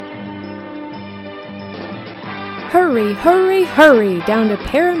Hurry, hurry, hurry down to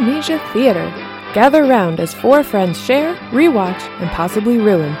Paramnesia Theater. Gather round as four friends share, rewatch, and possibly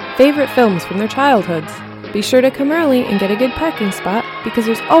ruin favorite films from their childhoods. Be sure to come early and get a good parking spot because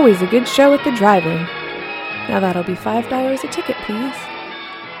there's always a good show at the drive-in. Now that'll be $5 a ticket, please.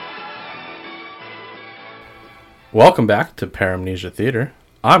 Welcome back to Paramnesia Theater.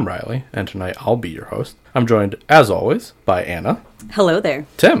 I'm Riley, and tonight I'll be your host. I'm joined, as always, by Anna. Hello there.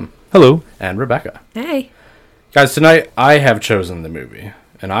 Tim. Hello. And Rebecca. Hey. Guys, tonight I have chosen the movie,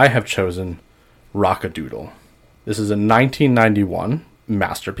 and I have chosen Rockadoodle. This is a 1991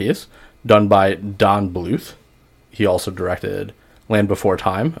 masterpiece done by Don Bluth. He also directed Land Before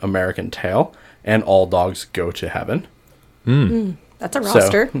Time, American Tail, and All Dogs Go to Heaven. That's a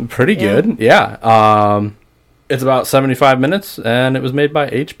roster. So, pretty good, yeah. It's about 75 minutes, and it was made by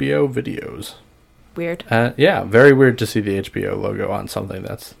HBO Videos. Weird. Yeah, very weird to see the HBO logo on something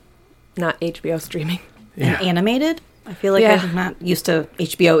that's not HBO streaming. Yeah. And animated? I feel like I'm not used to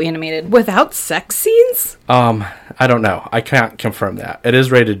HBO animated. Without sex scenes? I don't know. I can't confirm that. It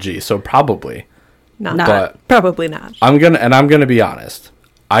is rated G, so probably Not. But Probably not. I'm gonna be honest.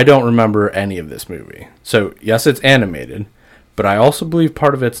 I don't remember any of this movie. So yes, it's animated, but I also believe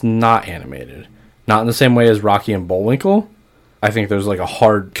part of it's not animated. Not in the same way as Rocky and Bullwinkle. I think there's like a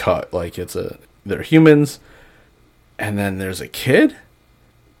hard cut. Like they're humans, and then there's a kid,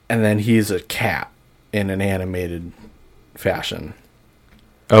 and then he's a cat in an animated fashion.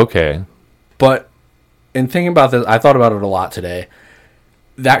 Okay. But in thinking about this, I thought about it a lot today.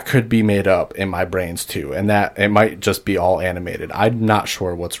 That could be made up in my brains too, and that it might just be all animated. I'm not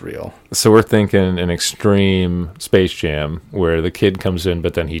sure what's real. So we're thinking an extreme Space Jam where the kid comes in,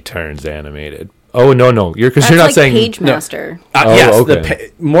 but then he turns animated. Oh, no. You're not like saying... Page Master. Yes,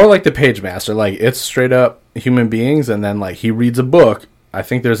 okay. More like the Page Master. Like, it's straight up human beings, and then, like, he reads a book. I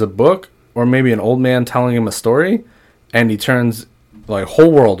think there's a book, or maybe an old man telling him a story, and he turns, like,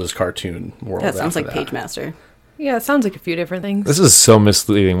 whole world is cartoon world. That sounds like Page Master. Yeah, it sounds like a few different things. This is so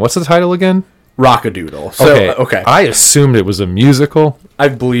misleading. What's the title again? Rockadoodle. So, okay. I assumed it was a musical. I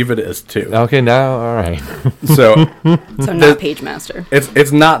believe it is, too. Okay, now, all right. So not Page Master.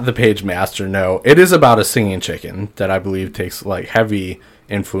 It's not the Page Master, no. It is about a singing chicken that I believe takes, like, heavy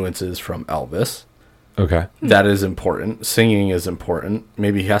influences from Elvis. Okay. That is important. Singing is important.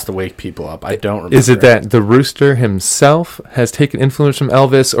 Maybe he has to wake people up. I don't remember. Is it that the rooster himself has taken influence from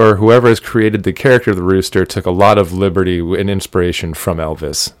Elvis, or whoever has created the character of the rooster took a lot of liberty and inspiration from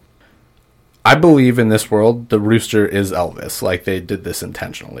Elvis? I believe in this world, the rooster is Elvis. Like, they did this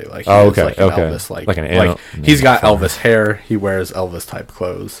intentionally. Like, he is like an Elvis. Like he's got Elvis hair. He wears Elvis-type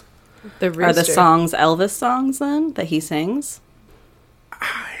clothes. Are the songs Elvis songs, then, that he sings?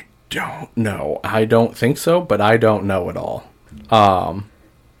 I don't know. I don't think so, but I don't know at all.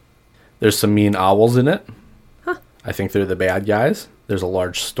 There's some mean owls in it. Huh. I think they're the bad guys. There's a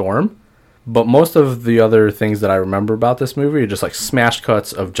large storm. But most of the other things that I remember about this movie are just like smash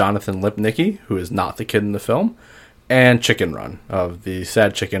cuts of Jonathan Lipnicki, who is not the kid in the film, and Chicken Run, of the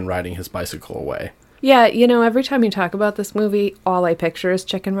sad chicken riding his bicycle away. Yeah, every time you talk about this movie, all I picture is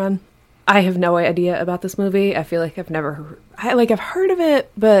Chicken Run. I have no idea about this movie. I feel like I've heard of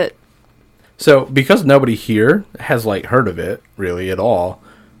it, but... So, because nobody here has, like, heard of it, really, at all,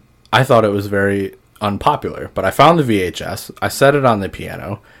 I thought it was very unpopular. But I found the VHS, I set it on the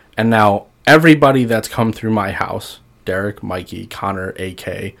piano, and now everybody that's come through my house, Derek, Mikey, Connor,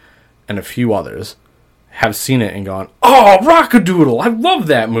 AK, and a few others, have seen it and gone, "Oh, Rockadoodle! I love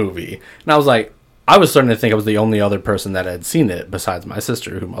that movie!" And I was starting to think I was the only other person that had seen it, besides my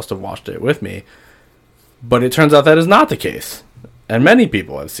sister, who must have watched it with me. But it turns out that is not the case. And many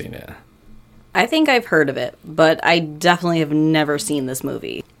people have seen it. I think I've heard of it, but I definitely have never seen this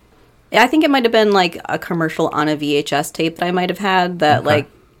movie. I think it might have been like a commercial on a VHS tape that I might have had that,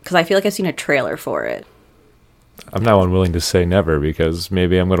 because I feel like I've seen a trailer for it. I'm now unwilling to say never, because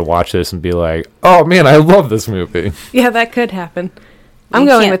maybe I'm going to watch this and be like, oh man, I love this movie. Yeah, that could happen. I'm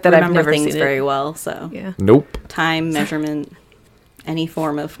going with that. I've never seen it very well, so yeah. Nope. Time, measurement, any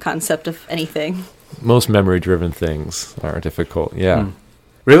form of concept of anything. Most memory-driven things are difficult. Yeah.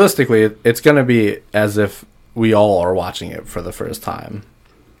 Realistically, it's going to be as if we all are watching it for the first time.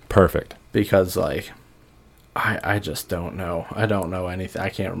 Perfect. Because, like, I just don't know. I don't know anything. I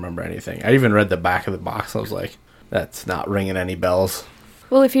can't remember anything. I even read the back of the box. I was like, that's not ringing any bells.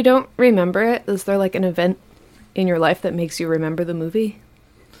 Well, if you don't remember it, is there, like, an event in your life that makes you remember the movie?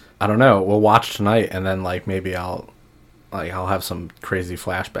 I don't know. We'll watch tonight, and then, like, maybe I'll have some crazy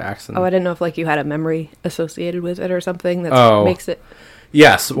flashbacks. And... I didn't know if, like, you had a memory associated with it or something that makes it...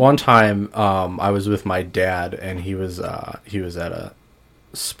 Yes, one time I was with my dad, and he was at a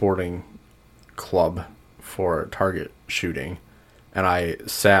sporting club for target shooting, and I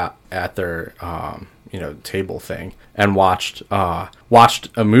sat at their table thing and watched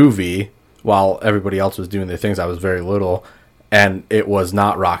a movie while everybody else was doing their things. I was very little, and it was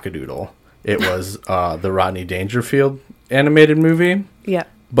not Rockadoodle. It was the Rodney Dangerfield animated movie. Yeah.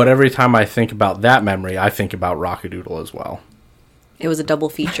 But every time I think about that memory, I think about Rockadoodle as well. It was a double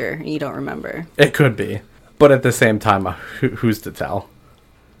feature, and you don't remember. It could be. But at the same time, who's to tell?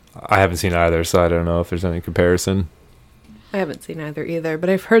 I haven't seen either, so I don't know if there's any comparison. I haven't seen either, but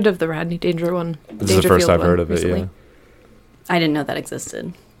I've heard of the Rodney Danger one. This is the first I've heard of it, yeah. I didn't know that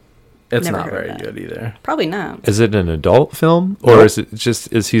existed. It's Never not heard of very that. good either. Probably not. Is it an adult film? Or is it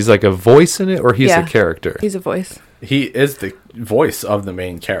just, is he's like a voice in it, or he's a character? He's a voice. He is the voice of the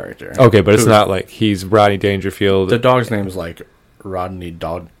main character. Okay, but it's not like he's Rodney Dangerfield. The dog's name is like Rodney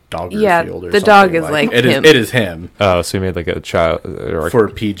Doggerfield Yeah, or the something. dog is like him. It is him. Oh, so he made like a child... Or For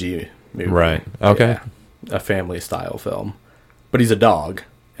a PG movie. Right, okay. Yeah, a family-style film. But he's a dog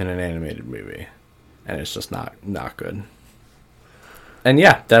in an animated movie. And it's just not good. And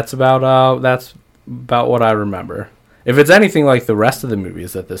yeah, that's about what I remember. If it's anything like the rest of the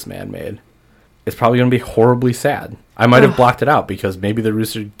movies that this man made, it's probably going to be horribly sad. I might have blocked it out because maybe the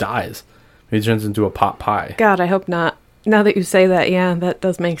rooster dies. Maybe he turns into a pot pie. God, I hope not. Now that you say that, yeah, that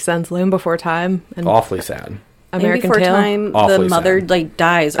does make sense. Land Before Time. And Awfully sad. American Before Tail. Time, Awfully the mother sad.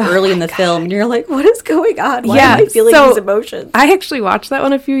 dies early in the film, and you're like, "What is going on? Why Yeah, am I feeling so these emotions?" I actually watched that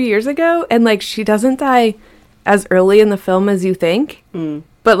one a few years ago, and she doesn't die as early in the film as you think.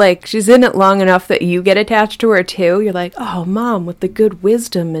 But she's in it long enough that you get attached to her too. You're like, oh, Mom with the good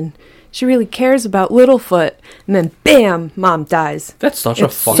wisdom, and she really cares about Littlefoot. And then, bam, Mom dies. That's such a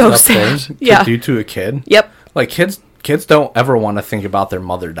It's fucked so up sad. thing Yeah. to do to a kid. Yep. Kids don't ever want to think about their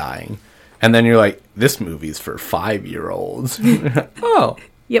mother dying. And then you're like, this movie's for 5-year-olds. Oh.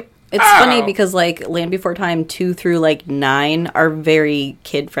 Yep. It's funny because Land Before Time 2 through 9 are very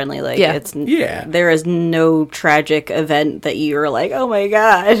kid friendly. There is no tragic event that you're like, oh my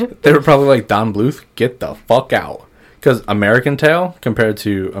god. They were probably like, Don Bluth, get the fuck out. Because American Tail, compared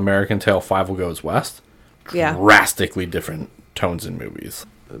to American Tail 5 Will Goes West, Yeah. drastically different tones in movies.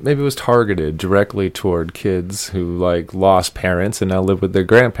 Maybe it was targeted directly toward kids who lost parents and now live with their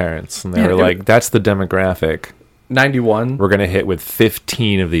grandparents. And they were like, that's the demographic 91. we're going to hit with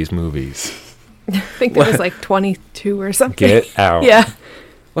 15 of these movies. I think there was 22 or something. Get out. Yeah.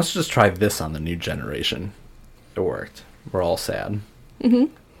 Let's just try this on the new generation. It worked. We're all sad.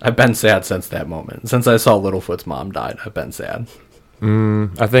 Mm-hmm. I've been sad since that moment. Since I saw Littlefoot's mom died, I've been sad.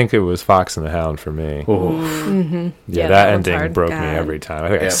 I think it was Fox and the Hound for me. Oh. Yeah, that that one's ending hard. broke me God. every time. I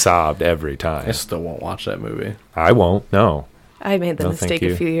think I sobbed every time. I still won't watch that movie. I won't. No. I made the No, thank mistake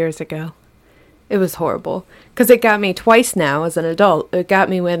you. a few years ago. It was horrible. Because it got me twice now as an adult. It got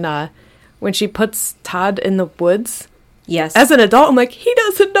me when she puts Todd in the woods. Yes. As an adult, I'm like, he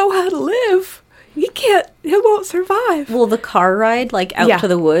doesn't know how to live. He won't survive. Well, the car ride, out Yeah. to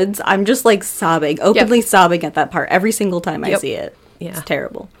the woods, I'm just sobbing, openly sobbing at that part every single time I see it. Yeah. It's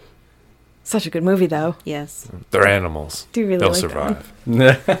terrible. Such a good movie, though. Yes. They're animals. Do you really They'll like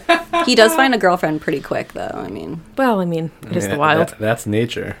survive. He does find a girlfriend pretty quick, though. I mean, It is the wild. That's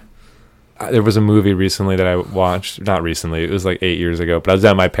nature. There was a movie recently that I watched. Not recently. It was 8 years ago. But I was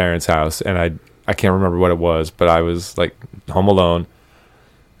at my parents' house, and I can't remember what it was. But I was home alone,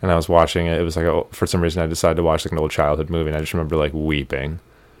 and I was watching it. It was for some reason I decided to watch an old childhood movie, and I just remember weeping.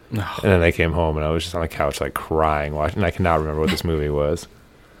 And then I came home, and I was just on the couch crying, watching. And I cannot remember what this movie was.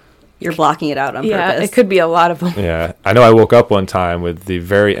 you're blocking it out on Yeah, purpose. it could be a lot of them. Yeah, I know I woke up one time with the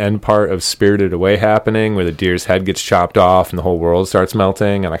very end part of Spirited Away happening, where the deer's head gets chopped off and the whole world starts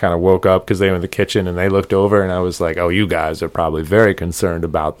melting, and I kind of woke up because they were in the kitchen and they looked over, and I was like, oh, you guys are probably very concerned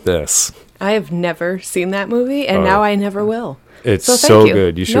about this. I have never seen that movie, and now I never will. It's So thank so you.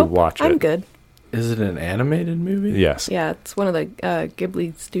 good. You should Nope, watch it. I'm good. Is it an animated movie? Yes. Yeah, it's one of the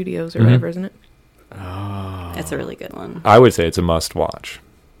Ghibli studios or whatever, isn't it? That's a really good one. I would say it's a must-watch.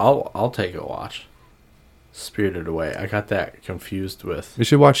 I'll take a watch. Spirited Away. I got that confused with. You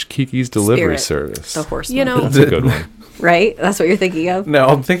should watch Kiki's Delivery Spirit, Service. The horse You know- movie. That's a good one. Right? That's what you're thinking of? No,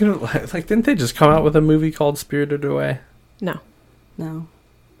 I'm thinking of, didn't they just come out with a movie called Spirited Away? No. No.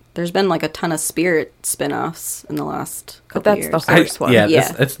 There's been a ton of Spirit spin-offs in the last But couple that's years. the horse one. Yeah,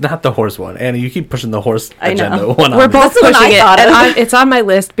 Yeah. It's not the horse one. Annie, you keep pushing the horse I know. agenda one We're on me. both That's what pushing I it, thought and of. it's on my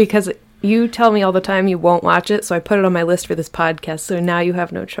list because you tell me all the time you won't watch it, so I put it on my list for this podcast, so now you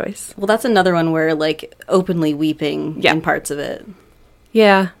have no choice. Well, that's another one where, openly weeping Yeah. in parts of it.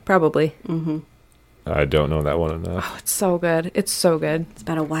 Yeah, probably. I don't know that one enough. Oh, it's so good. It's so good. It's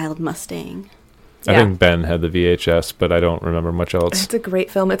about a wild Mustang. I think Ben had the VHS, but I don't remember much else. It's a great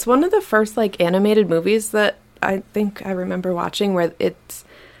film. It's one of the first animated movies that I think I remember watching where the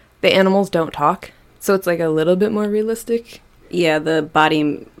animals don't talk, so it's a little bit more realistic. Yeah, the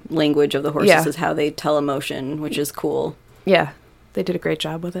body language of the horses is how they tell emotion, which is cool. Yeah, they did a great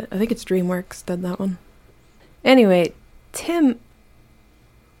job with it. I think it's DreamWorks did that one. Anyway, Tim,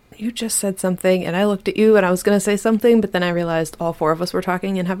 you just said something, and I looked at you, and I was going to say something, but then I realized all four of us were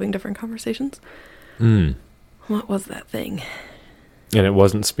talking and having different conversations. What was that thing? And it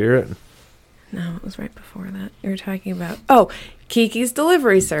wasn't Spirit? No, it was right before that. You were talking about, Kiki's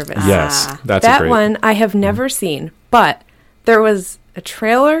Delivery Service. Yes, that's that a great one I have never seen, but there was a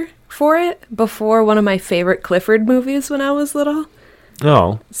trailer for it before one of my favorite Clifford movies when I was little.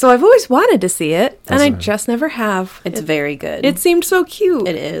 Oh. So I've always wanted to see it, and I just never have. It's very good. It seemed so cute.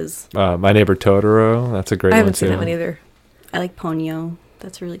 It is. My Neighbor Totoro, that's a great one, too. I haven't seen that one either. I like Ponyo.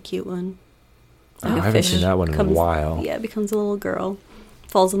 That's a really cute one. I haven't seen that one in a while. Yeah, becomes a little girl.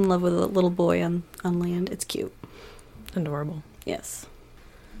 Falls in love with a little boy on land. It's cute. Adorable. Yes.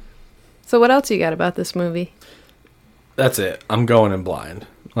 So what else you got about this movie? That's it. I'm going in blind.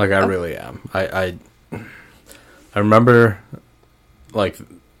 I really am. I remember,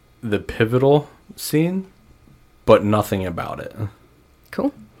 the pivotal scene, but nothing about it.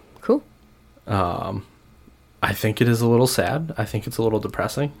 Cool. I think it is a little sad. I think it's a little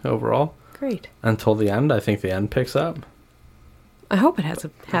depressing overall. Great. Until the end. I think the end picks up. I hope it has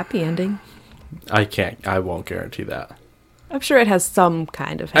a happy ending. I won't guarantee that. I'm sure it has some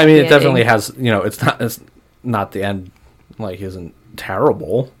kind of happy ending. ending. It definitely has, it's not the end, isn't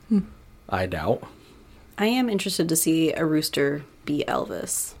terrible. I doubt. I am interested to see a rooster be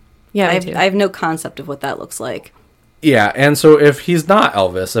Elvis. Yeah, I have no concept of what that looks like. Yeah, and so if he's not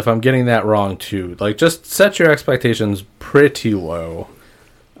Elvis, if I'm getting that wrong too, just set your expectations pretty low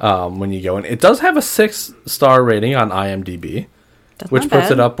when you go in. It does have a 6-star rating on IMDb, which puts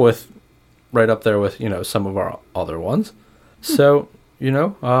it up with right up there with some of our other ones. So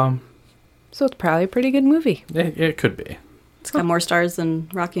so it's probably a pretty good movie. It could be. It's got more stars than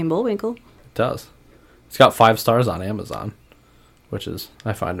Rocky and Bullwinkle. It does. It's got 5 stars on Amazon, which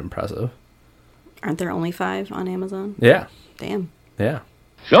I find impressive. Aren't there only 5 on Amazon? Yeah. Damn. Yeah.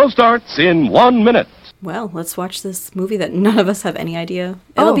 Show starts in 1 minute. Well, let's watch this movie that none of us have any idea.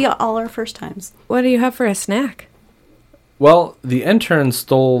 It'll be all our first times. What do you have for a snack? Well, the intern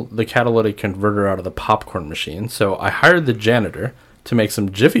stole the catalytic converter out of the popcorn machine, so I hired the janitor to make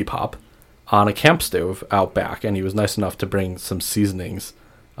some Jiffy Pop on a camp stove out back, and he was nice enough to bring some seasonings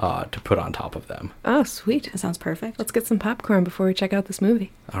to put on top of them. Oh, sweet. That sounds perfect. Let's get some popcorn before we check out this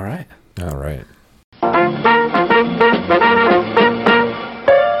movie. All right.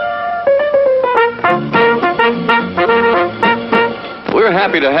 We're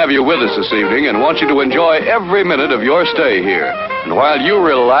happy to have you with us this evening and want you to enjoy every minute of your stay here. And while you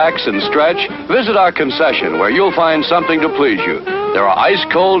relax and stretch, visit our concession where you'll find something to please you. There are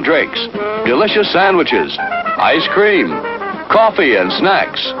ice-cold drinks, delicious sandwiches, ice cream, coffee and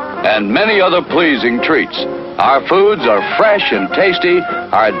snacks, and many other pleasing treats. Our foods are fresh and tasty,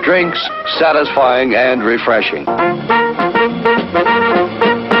 our drinks satisfying and refreshing.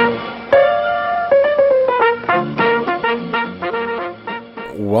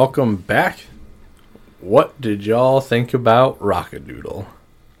 Welcome back. What did y'all think about Rockadoodle?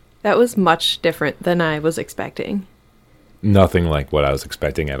 That was much different than I was expecting. Nothing like what I was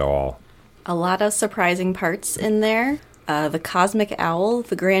expecting at all. A lot of surprising parts in there. The cosmic owl,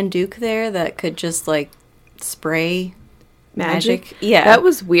 the Grand Duke there that could just spray magic. Yeah. That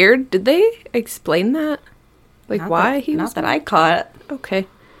was weird. Did they explain that? Why he was... Not that I caught. Okay.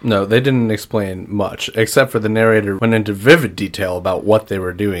 No, they didn't explain much, except for the narrator went into vivid detail about what they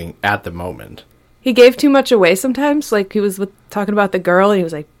were doing at the moment. He gave too much away sometimes. He was talking about the girl, and he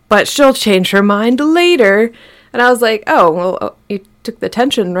was like, but she'll change her mind later. And I was like, oh, well, you took the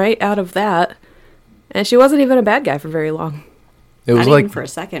tension right out of that. And she wasn't even a bad guy for very long. It was Not even for a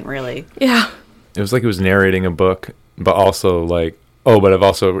second, really. Yeah. It was like it was narrating a book, but also but I've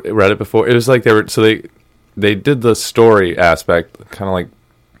also read it before. It was like they did the story aspect, kind of like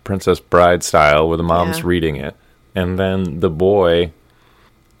Princess Bride style, where the mom's reading it, and then the boy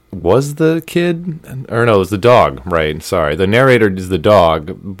was the kid, or no, it was the dog, right? Sorry, the narrator is the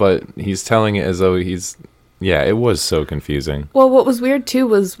dog, but he's telling it as though he's... Yeah, it was so confusing. Well, what was weird, too,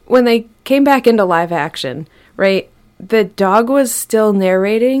 was when they came back into live action, right, the dog was still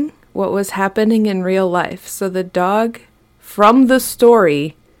narrating what was happening in real life. So the dog from the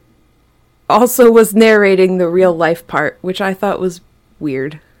story also was narrating the real life part, which I thought was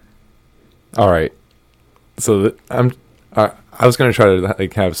weird. All right. So I was going to try to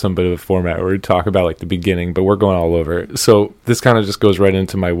like have some bit of a format where we talk about like the beginning, but we're going all over. So this kind of just goes right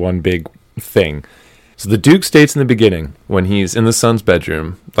into my one big thing. So the Duke states in the beginning, when he's in the son's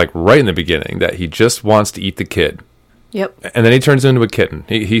bedroom, like right in the beginning, that he just wants to eat the kid. Yep. And then he turns into a kitten.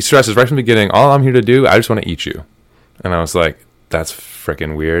 He stresses right from the beginning, all I'm here to do, I just want to eat you. And I was like, that's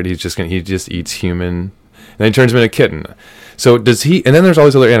freaking weird. He just eats human. And then he turns him into a kitten. So does he, and then there's all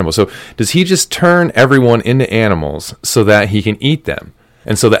these other animals. So does he just turn everyone into animals so that he can eat them?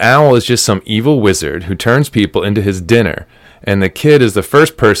 And so the owl is just some evil wizard who turns people into his dinner. And the kid is the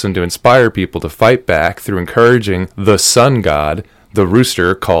first person to inspire people to fight back through encouraging the sun god, the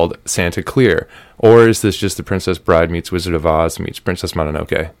rooster called Santa Clear. Or is this just the Princess Bride meets Wizard of Oz meets Princess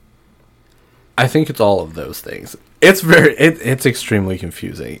Mononoke? I think it's all of those things. It's extremely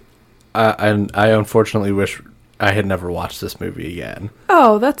confusing. And I unfortunately wish I had never watched this movie again.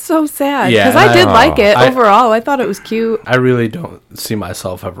 Oh, that's so sad. Yeah, Because I did like it I- overall. I thought it was cute. I really don't see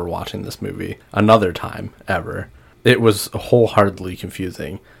myself ever watching this movie another time, ever. It was wholeheartedly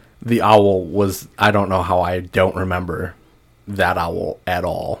confusing. The owl was, I don't know how I don't remember that owl at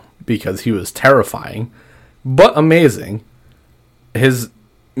all, because he was terrifying, but amazing. His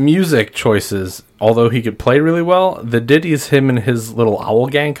music choices, although he could play really well, the ditties him and his little owl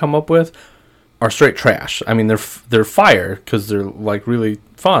gang come up with are straight trash. I mean, they're fire because they're like really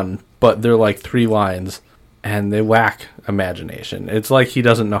fun, but they're like 3 lines and they lack imagination. It's like he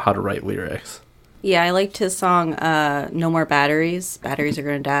doesn't know how to write lyrics. Yeah, I liked his song, No More Batteries. Batteries are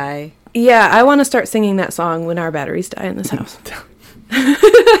gonna die. Yeah, I want to start singing that song when our batteries die in this house.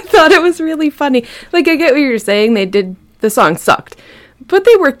 I thought it was really funny. Like, I get what you're saying. The song sucked. But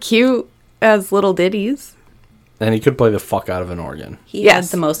they were cute as little ditties. And he could play the fuck out of an organ. He Yes.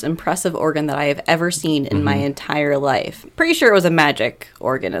 had the most impressive organ that I have ever seen in my entire life. Pretty sure it was a magic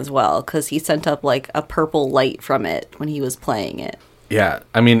organ as well, because he sent up like a purple light from it when he was playing it. Yeah,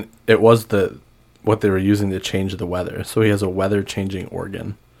 I mean, it was what they were using to change the weather. So he has a weather-changing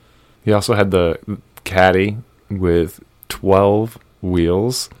organ. He also had the caddy with 12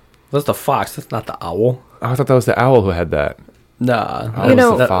 wheels. That's the fox. That's not the owl. Oh, I thought that was the owl who had that. Nah, You that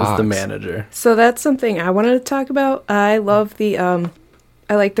know- was Fox. the manager. So that's something I wanted to talk about. I love I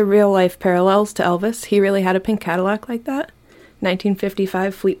like the real life parallels to Elvis. He really had a pink Cadillac like that.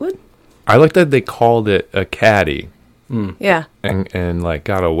 1955 Fleetwood. I like that they called it a caddy Yeah. and like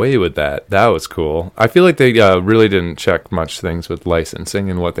got away with that. That was cool. I feel like they really didn't check much things with licensing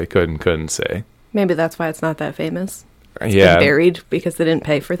and what they could and couldn't say. Maybe that's why it's not that famous. It's Yeah. been buried because they didn't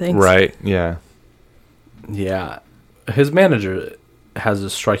pay for things. Right. Yeah. Yeah. His manager has a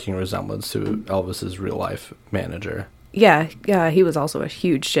striking resemblance to Elvis's real life manager. Yeah, he was also a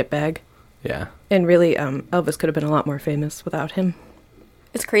huge shitbag. Yeah. And really, Elvis could have been a lot more famous without him.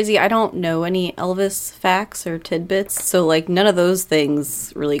 It's crazy. I don't know any Elvis facts or tidbits, so like none of those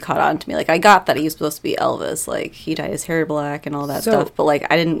things really caught on to me. Like I got that he was supposed to be Elvis, like he dyed his hair black and all that stuff, but like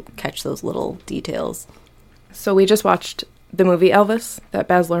I didn't catch those little details. So we just watched the movie Elvis that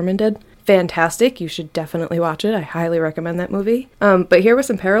Baz Luhrmann did. Fantastic. You should definitely watch it. I highly recommend that movie. But here were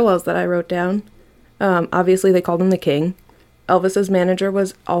some parallels that I wrote down. Obviously, they called him the king. Elvis's manager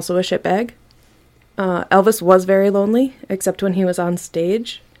was also a shitbag. Elvis was very lonely, except when he was on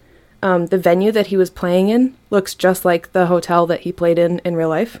stage. The venue that he was playing in looks just like the hotel that he played in real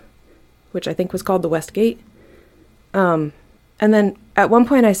life, which I think was called the Westgate. And then at one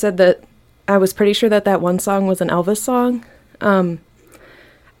point I said that I was pretty sure that one song was an Elvis song.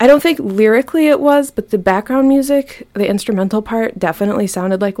 I don't think lyrically it was, but the background music, the instrumental part, definitely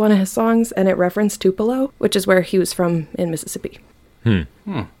sounded like one of his songs, and it referenced Tupelo, which is where he was from in Mississippi.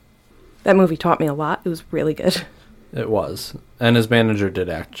 That movie taught me a lot. It was really good. It was. And his manager did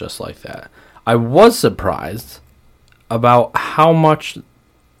act just like that. I was surprised about how much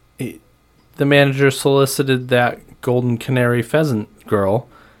the manager solicited that golden canary pheasant girl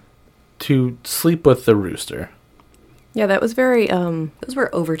to sleep with the rooster. Yeah, that was very, Those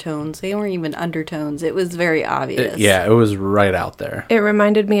were overtones. They weren't even undertones. It was very obvious. It was right out there. it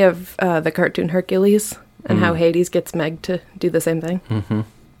reminded me of the cartoon Hercules and how Hades gets Meg to do the same thing.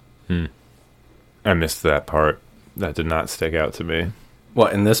 I missed that part. That did not stick out to me.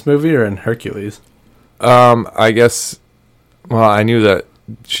 What, in this movie or in Hercules? I guess, well, I knew that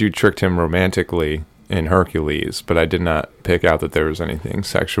she tricked him romantically in Hercules, but I did not pick out that there was anything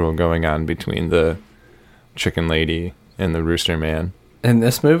sexual going on between the chicken lady and the rooster man. In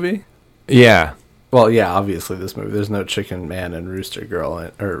this movie? Yeah. Well, yeah, obviously this movie. There's no chicken man and rooster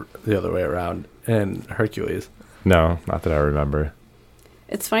girl, or the other way around, in Hercules. No, not that I remember.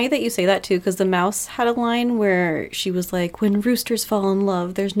 It's funny that you say that, too, because the mouse had a line where she was like, when roosters fall in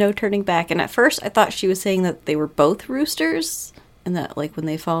love, there's no turning back. And at first, I thought she was saying that they were both roosters, and that, like, when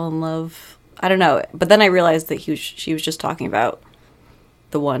they fall in love, I don't know. But then I realized that she was just talking about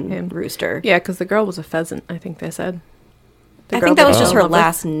the one rooster. Yeah, because the girl was a pheasant, I think they said. I think that was just her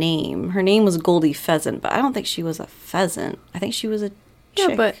last name. Her name was Goldie Pheasant, but I don't think she was a pheasant. I think she was a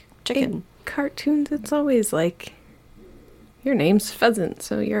chicken. In cartoons, it's always like, your name's Pheasant,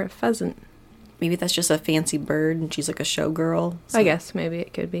 so you're a pheasant. Maybe that's just a fancy bird, and she's like a showgirl. So I guess, maybe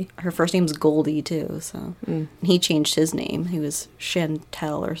it could be. her first name's Goldie, too, so. And he changed his name. He was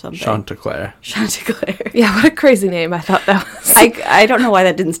Chantel or something. Chanticleer. Chanticleer. Yeah, what a crazy name. I thought that was. I don't know why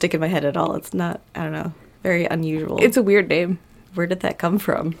that didn't stick in my head at all. It's not, I don't know, very unusual. It's a weird name. Where did that come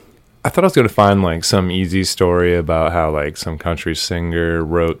from? I thought I was going to find like some easy story about how like some country singer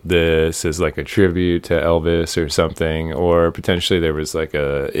wrote this as like a tribute to Elvis or something, or potentially there was like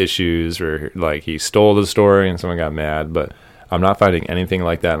issues where like he stole the story and someone got mad, but I'm not finding anything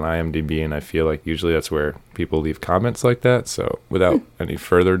like that in IMDb, and I feel like usually that's where people leave comments like that. So without any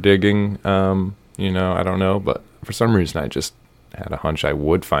further digging, I don't know, but for some reason I just had a hunch I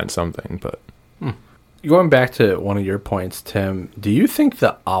would find something, but Going back to one of your points, Tim, do you think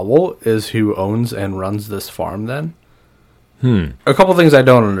the owl is who owns and runs this farm then? A couple things I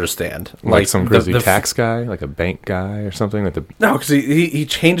don't understand. Like some crazy tax guy, like a bank guy or something? No, because he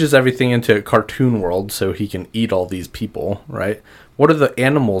changes everything into a cartoon world so he can eat all these people, right? What are the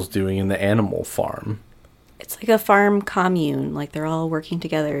animals doing in the animal farm? It's like a farm commune. Like they're all working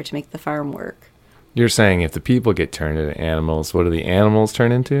together to make the farm work. You're saying if the people get turned into animals, what do the animals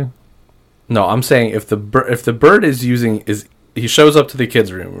turn into? No, I'm saying if the bird he shows up to the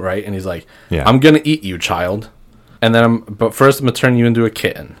kid's room, right? And he's like, Yeah. I'm going to eat you, child. And then but first I'm going to turn you into a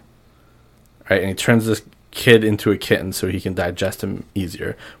kitten. Right? And he turns this kid into a kitten so he can digest him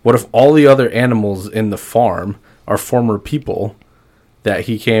easier. What if all the other animals in the farm are former people that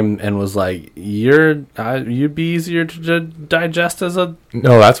he came and was like, you'd be easier to digest as a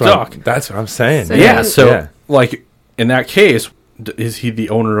duck. That's what I'm saying. So like in that case, is he the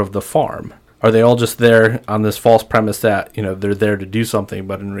owner of the farm? Are they all just there on this false premise that, they're there to do something,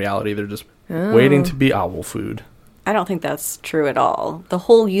 but in reality they're just waiting to be owl food? I don't think that's true at all. The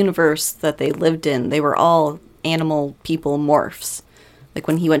whole universe that they lived in, they were all animal people morphs. Like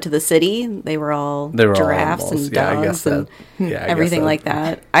when he went to the city, they were all giraffes and dogs and everything like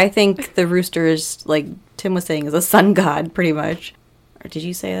that. I think the rooster is, like Tim was saying, is a sun god, pretty much. Or did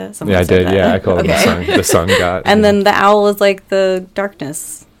you say that? I did. That. Yeah, I called him the sun god. And then the owl is like the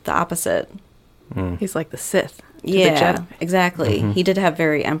darkness, the opposite. He's like the Sith. Yeah, exactly. He did have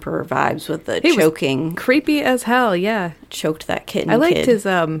very Emperor vibes with the choking. Creepy as hell, yeah. Choked that kitten. I liked his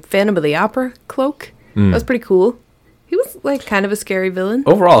Phantom of the Opera cloak. That was pretty cool. He was like kind of a scary villain.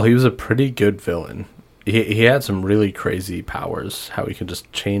 Overall, he was a pretty good villain. He had some really crazy powers, how he could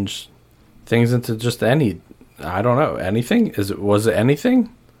just change things into just anything. Was it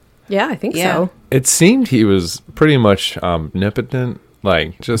anything? Yeah, I think so. It seemed he was pretty much omnipotent,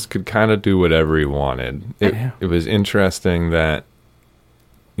 like just could kind of do whatever he wanted. It was interesting that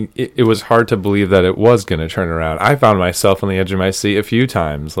it was hard to believe that it was going to turn around. I found myself on the edge of my seat a few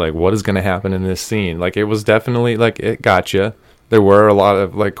times, like what is going to happen in this scene? Like it was definitely like it got you. There were a lot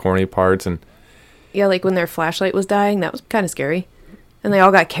of like corny parts and like when their flashlight was dying, that was kind of scary. And they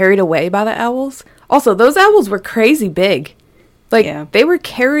all got carried away by the owls. Also, those owls were crazy big. Like, they were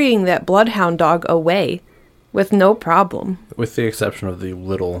carrying that bloodhound dog away with no problem. With the exception of the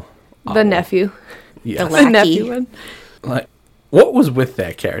little owl. The nephew. Yeah. The nephew one. Like, what was with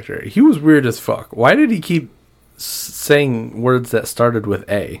that character? He was weird as fuck. Why did he keep saying words that started with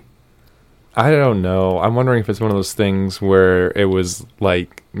A? I don't know. I'm wondering if it's one of those things where it was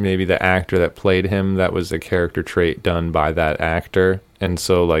like maybe the actor that played him, that was a character trait done by that actor. And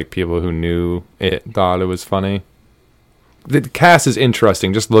so like people who knew it thought it was funny. The cast is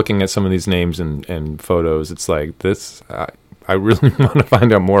interesting. Just looking at some of these names and photos, it's like this. I really want to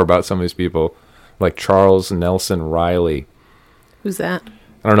find out more about some of these people. Like Charles Nelson Riley. Who's that?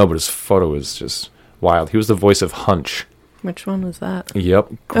 I don't know, but his photo is just wild. He was the voice of Hunch. Which one was that?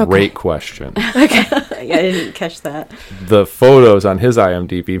 Yep. Great question. Okay. Yeah, I didn't catch that. The photos on his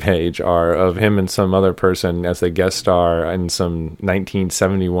IMDb page are of him and some other person as a guest star in some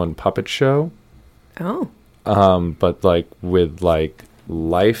 1971 puppet show. Oh. But like with like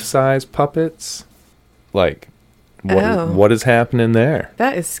life-size puppets. Like what is happening there?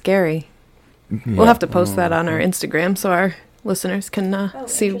 That is scary. Yeah. We'll have to post that on our Instagram so our listeners can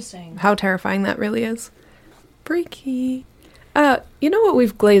see how terrifying that really is. Freaky. You know what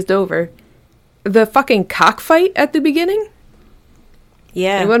we've glazed over? The fucking cockfight at the beginning?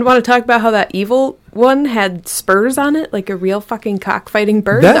 Yeah. Anyone want to talk about how that evil one had spurs on it, like a real fucking cockfighting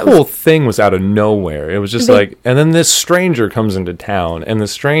bird? That whole thing was out of nowhere. It was just like, and then this stranger comes into town, and the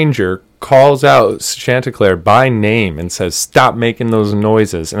stranger calls out Chanticleer by name and says, "Stop making those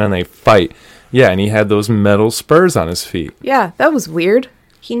noises," and then they fight. Yeah, and he had those metal spurs on his feet. Yeah, that was weird.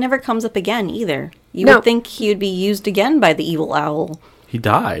 He never comes up again either. You No. would think he would be used again by the evil owl. He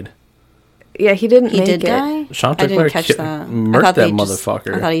died. Yeah, he didn't He make did it. die? I Chanticleer didn't catch that. murked that I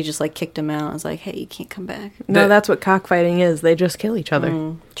motherfucker. thought he just like kicked him out. I was like, hey, you can't come back. No, that's what cockfighting is. They just kill each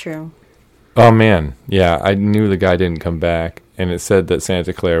other. True. Oh, man. Yeah, I knew the guy didn't come back, and it said that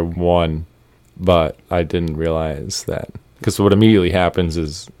Chanticleer won, but I didn't realize that. Because what immediately happens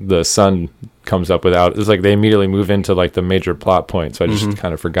is the sun comes up without... It's like they immediately move into like the major plot point, so I just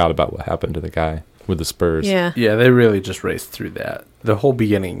kind of forgot about what happened to the guy with the spurs. Yeah. Yeah, they really just raced through that. The whole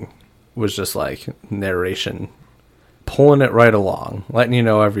beginning was just like narration, pulling it right along, letting you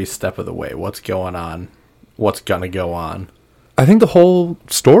know every step of the way what's going on, what's gonna go on. I think the whole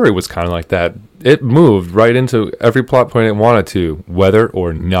story was kind of like that. It moved right into every plot point it wanted to, whether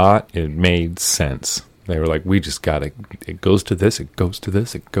or not it made sense. They were like, we just gotta, it goes to this, it goes to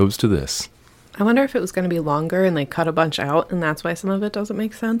this, it goes to this. I wonder if it was going to be longer and they cut a bunch out, and that's why some of it doesn't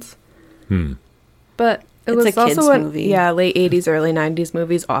make sense. But it It's was a also kid's movie. Yeah, late 80s, early 90s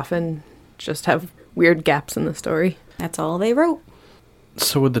movies often just have weird gaps in the story. That's all they wrote.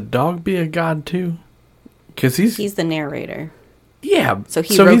 So would the dog be a god too? Because he's the narrator. yeah. So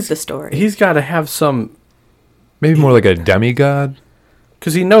he wrote he's- the story. He's got to have some, Maybe more like a demigod.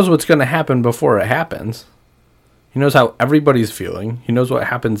 because he knows what's going to happen before it happens. He knows how everybody's feeling. He knows what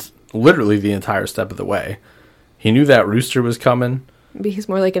happens literally the entire step of the way. He knew that rooster was coming. Maybe he's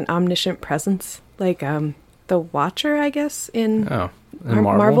more like an omniscient presence, like the Watcher, I guess, in Oh, and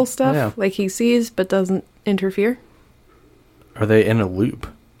Marvel stuff. Yeah. Like he sees but doesn't interfere. Are they in a loop?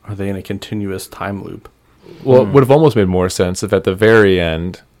 Are they in a continuous time loop? Well, it would have almost made more sense if at the very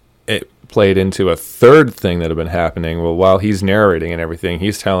end it played into a third thing that had been happening. Well, while he's narrating and everything,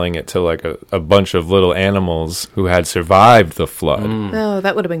 he's telling it to like a bunch of little animals who had survived the flood. Oh,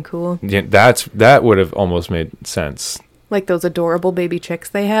 that would have been cool. Yeah, that would have almost made sense. Like those adorable baby chicks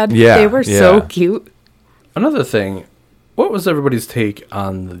they had. Yeah, They were so cute. Another thing, what was everybody's take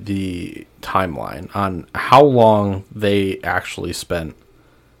on the timeline, on how long they actually spent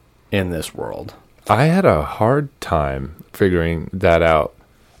in this world? I had a hard time figuring that out.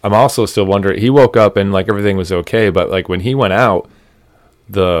 I'm also still wondering, he woke up and like everything was okay, but like when he went out,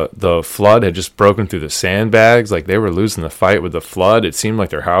 the flood had just broken through the sandbags. Like they were losing the fight with the flood. It seemed like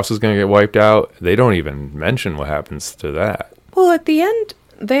their house was going to get wiped out. They don't even mention what happens to that. Well, at the end,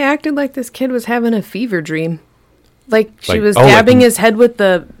 they acted like this kid was having a fever dream. Like she Like- was oh, like- dabbing his head with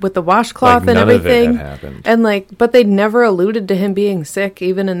the washcloth Like and none of it had everything. happened. And like, but they never alluded to him being sick,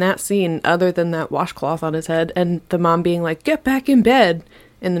 even in that scene, other than that washcloth on his head, and the mom being like, "Get back in bed,"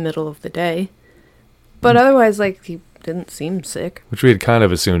 in the middle of the day. But otherwise, like, he didn't seem sick. Which we had kind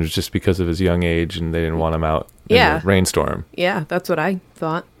of assumed was just because of his young age and they didn't want him out in Yeah. the rainstorm. Yeah, that's what I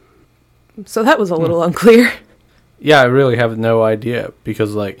thought. So that was a little unclear. Yeah, I really have no idea,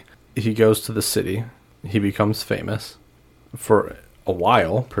 because like he goes to the city, he becomes famous for a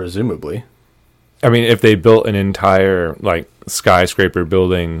while, presumably. I mean, if they built an entire like skyscraper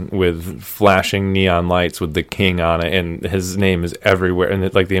building with flashing neon lights with the king on it, and his name is everywhere,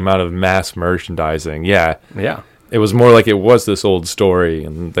 and like the amount of mass merchandising, yeah, it was more like it was this old story,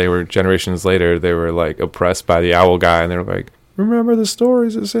 and they were generations later. They were like oppressed by the owl guy, and they were like, "Remember the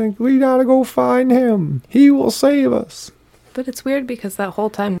stories that saying we gotta go find him. He will save us." But it's weird because that whole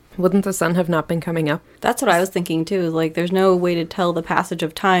time, wouldn't the sun have not been coming up? That's what I was thinking too. Like, there's no way to tell the passage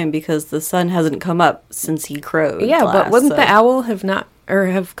of time because the sun hasn't come up since he crowed. Yeah, but last, wouldn't so- the owl have not, or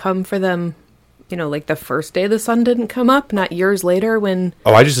have come for them, you know, like the first day the sun didn't come up, not years later when...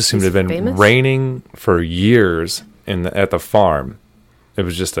 Oh, I just assumed it He's had been famous? raining for years at the farm. It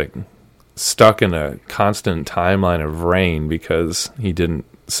was just like stuck in a constant timeline of rain because he didn't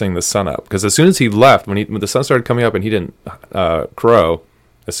sing the sun up. Because as soon as he left, when the sun started coming up and he didn't crow,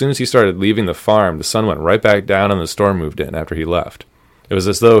 as soon as he started leaving the farm, the sun went right back down and the storm moved in after he left. It was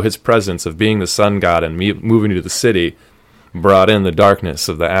as though his presence of being the sun god and moving to the city brought in the darkness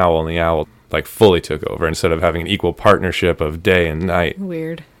of the owl, and the owl like fully took over instead of having an equal partnership of day and night.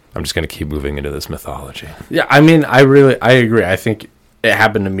 Weird. I'm just going to keep moving into this mythology. Yeah, I mean, I agree. I think it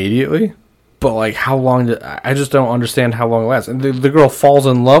happened immediately, but like how long I just don't understand how long it lasts. And the girl falls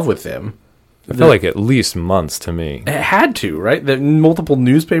in love with him. It felt like at least months to me. It had to, right? That multiple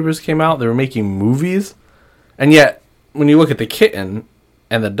newspapers came out. They were making movies, and yet when you look at the kitten,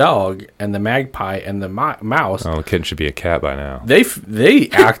 and the dog and the magpie and the mouse. Oh, the kitten should be a cat by now. They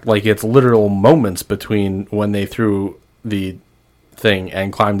act like it's literal moments between when they threw the thing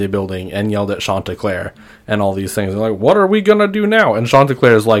and climbed a building and yelled at Chanticleer and all these things. They're like, what are we gonna do now? And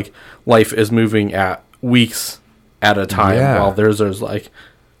Chanticleer is like, life is moving at weeks at a time, while theirs is like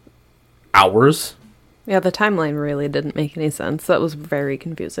hours. Yeah, the timeline really didn't make any sense. That was very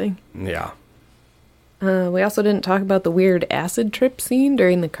confusing. Yeah. We also didn't talk about the weird acid trip scene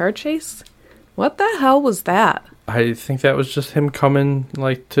during the car chase. What the hell was that? I think that was just him coming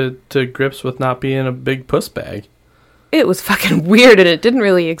like to grips with not being a big puss bag. It was fucking weird, and it didn't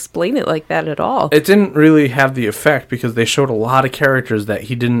really explain it like that at all. It didn't really have the effect because they showed a lot of characters that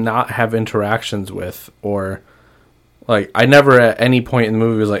he did not have interactions with, or like I never at any point in the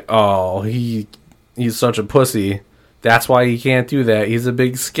movie was like, oh, he's such a pussy. That's why he can't do that. He's a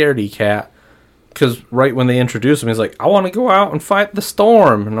big scaredy cat. Because right when they introduce him, he's like, I want to go out and fight the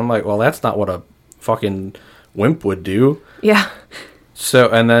storm. And I'm like, well, that's not what a fucking wimp would do. Yeah. So,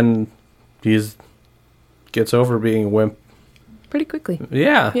 and then he's gets over being a wimp pretty quickly.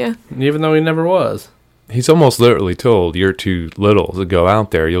 Yeah. Yeah. Even though he never was. He's almost literally told, you're too little to go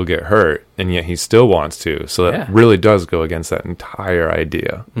out there, you'll get hurt, and yet he still wants to. So that really does go against that entire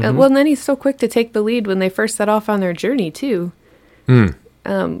idea. Mm-hmm. Well, and then he's so quick to take the lead when they first set off on their journey, too.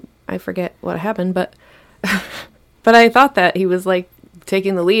 I forget what happened, but but I thought that he was, like,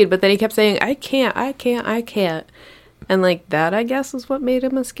 taking the lead, but then he kept saying, I can't. And, like, that, I guess, is what made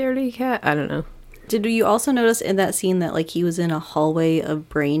him a scaredy cat. I don't know. Did you also notice in that scene that, like, he was in a hallway of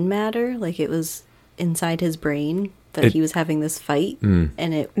brain matter? Like, it was inside his brain that he was having this fight? And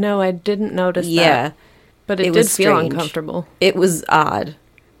it... No, I didn't notice that. Yeah. But it did feel uncomfortable. It was odd.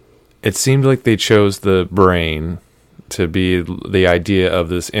 It seemed like they chose the brain to be the idea of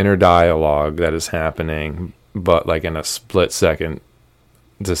this inner dialogue that is happening, but, like, in a split-second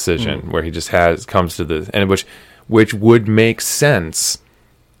decision where he just comes to the... and which would make sense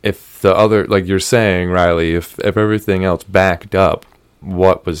if the other, like you're saying, Riley, if everything else backed up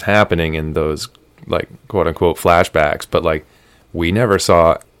what was happening in those, like, quote-unquote flashbacks, but, like, we never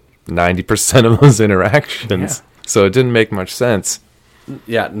saw 90% of those interactions, so it didn't make much sense.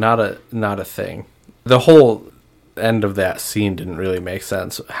 Yeah, not a thing. The whole end of that scene didn't really make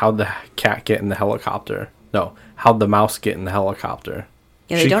sense. How'd the cat get in the helicopter? No, how'd the mouse get in the helicopter?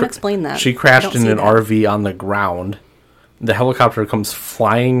 Yeah, they don't explain that. She crashed in an RV on the ground. The helicopter comes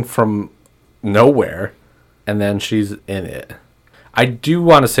flying from nowhere, and then she's in it. I do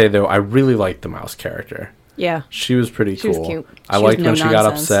want to say, though, I really liked the mouse character. Yeah. She was pretty cool. She was cute. I liked when she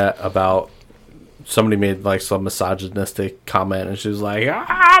got upset about somebody made, like, some misogynistic comment, and she was like,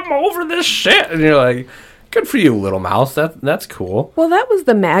 I'm over this shit. And you're like, good for you, little mouse. That's cool. Well, that was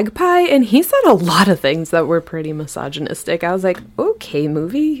the magpie, and he said a lot of things that were pretty misogynistic. I was like, okay,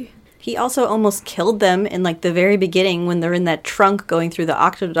 movie. He also almost killed them in, like, the very beginning when they're in that trunk going through the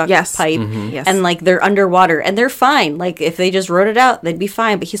octoduct pipe. Yes. And, like, they're underwater. And they're fine. Like, if they just wrote it out, they'd be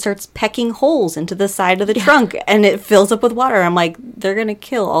fine. But he starts pecking holes into the side of the trunk, and it fills up with water. I'm like, they're going to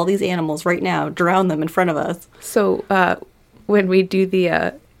kill all these animals right now. Drown them in front of us. So, when we do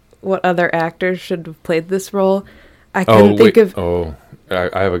the, what other actors should have played this role, I couldn't think of... I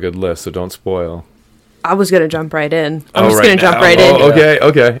have a good list, so don't spoil. I was going to jump right in. I'm just going to jump right in.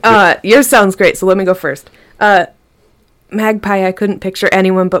 Okay. Yours sounds great, so let me go first. Magpie, I couldn't picture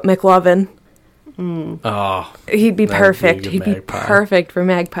anyone but McLovin. Oh, he'd be perfect. He'd be perfect for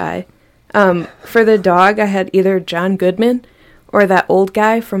Magpie. For the dog, I had either John Goodman or that old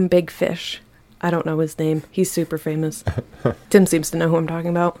guy from Big Fish. I don't know his name. He's super famous. Tim seems to know who I'm talking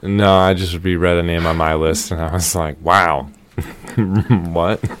about. No, I just reread a name on my list, and I was like, wow.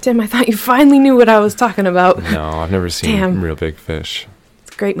 What? Tim, I thought you finally knew what I was talking about. No, I've never seen Real Big Fish.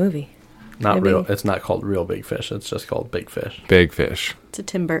 It's a great movie. It's not called Real Big Fish. It's just called Big Fish. Big Fish. It's a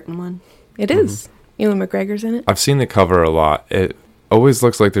Tim Burton one. It is. Ewan McGregor's in it. I've seen the cover a lot. It always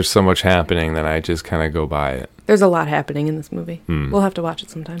looks like there's so much happening that I just kind of go by it. There's a lot happening in this movie. We'll have to watch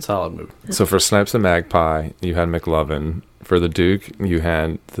it sometime. Solid movie. So for Snipes and Magpie, you had McLovin. For the Duke, you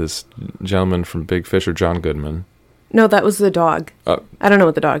had this gentleman from Big Fish, or John Goodman. No, that was the dog. I don't know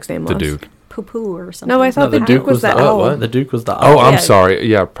what the dog's name was. The Duke. Poo-poo or something. No, I thought the Duke was the owl. What? The Duke was the owl. Oh, I'm Yeah. sorry.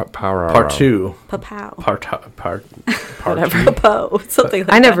 Yeah, Power Hour. Part 2. Pa-pow. Part Whatever. 2. Po, something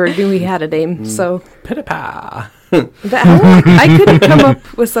like I that. never knew he had a name, so... Pita-pa. The owl? I couldn't come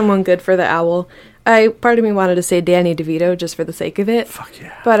up with someone good for the owl. Part of me wanted to say Danny DeVito just for the sake of it. Fuck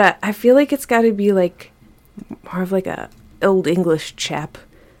yeah. But I feel like it's got to be, like, more of, like, a old English chap.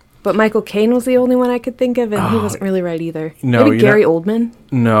 But Michael Caine was the only one I could think of, and he wasn't really right either. No, maybe Gary Oldman?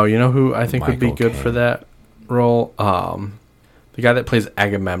 No, you know who I think would be Michael good Caine. for that role? The guy that plays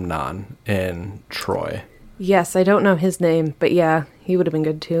Agamemnon in Troy. Yes, I don't know his name, but yeah, he would have been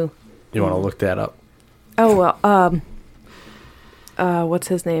good too. You want to look that up? Oh, well, what's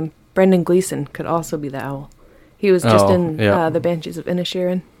his name? Brendan Gleeson could also be the owl. He was just in The Banshees of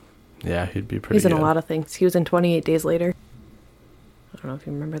Inisherin. Yeah, he'd be pretty He's in good. a lot of things. He was in 28 Days Later. I don't know if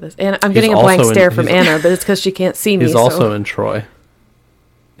you remember this. And I'm getting a blank stare from Anna, but it's because she can't see me. He's also in Troy.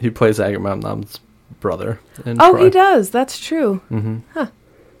 He plays Agamemnon's brother in Oh, Troy. he does. That's true. Mm-hmm. Huh.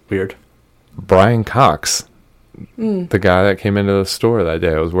 Weird. Brian Cox, the guy that came into the store that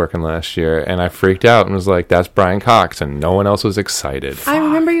day I was working last year, and I freaked out and was like, that's Brian Cox, and no one else was excited. I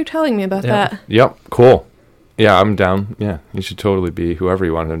remember you telling me about that. Yep, cool. Yeah, I'm down. Yeah, you should totally be whoever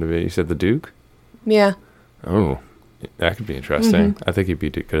you want him to be. You said the Duke? Yeah. Oh, that could be interesting. I think he'd be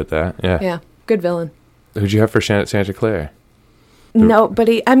good at that. Yeah. Yeah. Good villain. Who'd you have for Santa Claire? No, but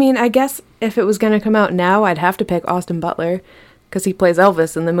I guess if it was going to come out now, I'd have to pick Austin Butler because he plays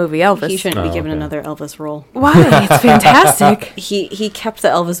Elvis in the movie Elvis. He shouldn't be given another Elvis role. Why? It's fantastic. He kept the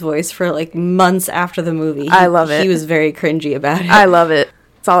Elvis voice for like months after the movie. I love it. He was very cringy about it. I love it.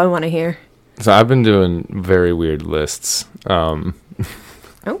 That's all I want to hear. So I've been doing very weird lists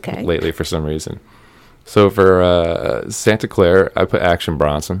Okay. lately for some reason. So for Santa Claire, I put Action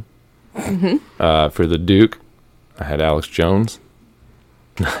Bronson. For the Duke, I had Alex Jones.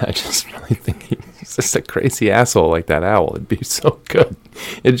 I just really think he's just a crazy asshole like that owl. It'd be so good.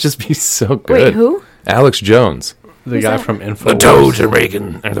 It'd just be so good. Wait, who? Alex Jones. The guy from Infowars. The toads are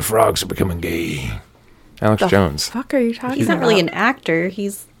making, and the frogs are becoming gay. Alex Jones. Fuck are you talking He's about? not really an actor.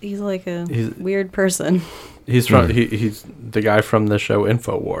 He's like a weird person. He's from he's the guy from the show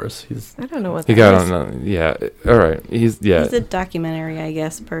Infowars. I don't know what He that got is. on. Yeah. All right. He's He's a documentary, I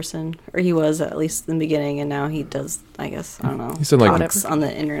guess, person, or he was at least in the beginning, and now he does. I guess I don't know. He's in like Talks on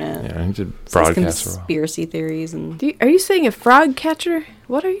the internet. yeah. He did Says broadcast for a while. conspiracy theories and Are you saying a frog catcher?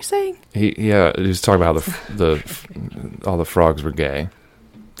 What are you saying? He was talking about how all the frogs were gay.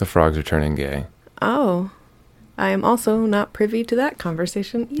 The frogs are turning gay. Oh. I am also not privy to that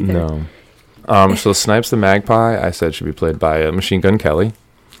conversation either. No. So Snipes the Magpie, I said, should be played by Machine Gun Kelly.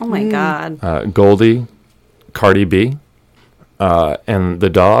 oh my god, Goldie, Cardi B, and the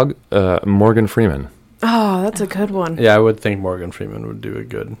dog, Morgan Freeman. Oh, that's a good one. Yeah, I would think Morgan Freeman would do a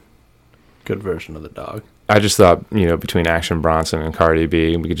good version of the dog. I just thought, between Action Bronson and Cardi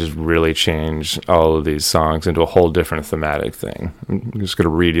B, we could just really change all of these songs into a whole different thematic thing. I'm just going to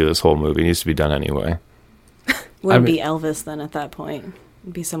redo this whole movie. It needs to be done anyway. would be Elvis then at that point?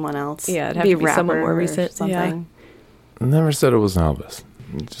 It'd be someone else. Yeah, it'd have be to be a someone rapper more or recent. Something. I never said it was Elvis.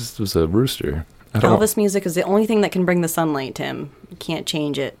 It just was a rooster. Elvis music is the only thing that can bring the sunlight to him. You can't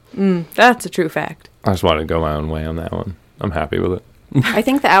change it. That's a true fact. I just wanted to go my own way on that one. I'm happy with it. I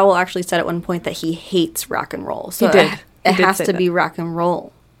think the owl actually said at one point that he hates rock and roll. So He did. It He did has say to that. be rock and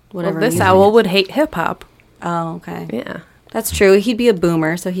roll. Whatever. Well, this music. owl would hate hip hop. Oh, okay. Yeah. That's true. He'd be a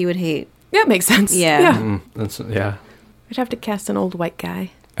boomer, so he would hate. Yeah, makes sense. Yeah. Yeah. We'd have to cast an old white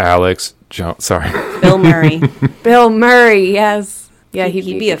guy. Alex Jones. Sorry. Bill Murray. Bill Murray, yes. Yeah,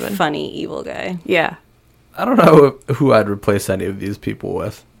 he'd be a good one. funny evil guy. Yeah. I don't know who I'd replace any of these people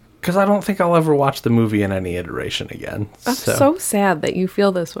with. Because I don't think I'll ever watch the movie in any iteration again. I'm so sad that you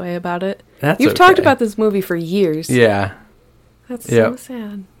feel this way about it. That's You've talked okay. about this movie for years. Yeah, That's Yep. so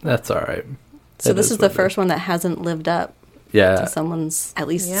sad. that's all right. So It this is the what it first one that hasn't lived up Yeah, to someone's, at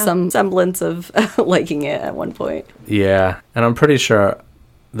least Yeah. some semblance of liking it at one point. yeah. And I'm pretty sure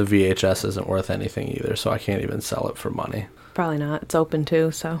the VHS isn't worth anything either, so I can't even sell it for money. Probably not. It's open too,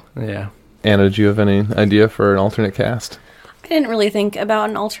 so. Yeah. Anna, do you have any idea for an alternate cast? I didn't really think about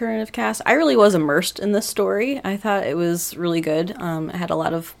an alternative cast. I really was immersed in this story. I thought it was really good. It had a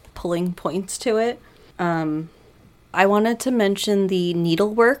lot of pulling points to it. I wanted to mention the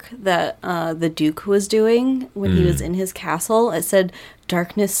needlework that the Duke was doing when he was in his castle. It said,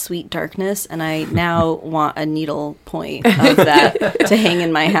 "Darkness, sweet darkness," and I now want a needle point of that to hang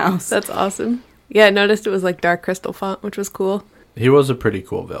in my house. That's awesome. Yeah, I noticed it was like dark crystal font, which was cool. He was a pretty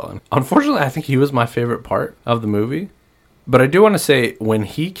cool villain. Unfortunately, I think he was my favorite part of the movie. But I do want to say, when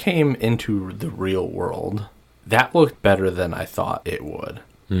he came into the real world, that looked better than I thought it would.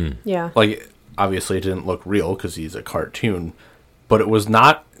 Yeah. Like, obviously it didn't look real because he's a cartoon, but it was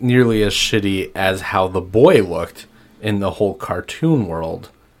not nearly as shitty as how the boy looked in the whole cartoon world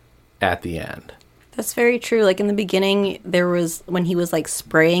at the end. That's very true. Like in the beginning, there was, when he was like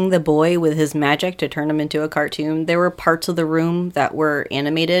spraying the boy with his magic to turn him into a cartoon, there were parts of the room that were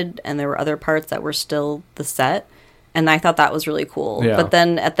animated and there were other parts that were still the set. And I thought that was really cool. Yeah. But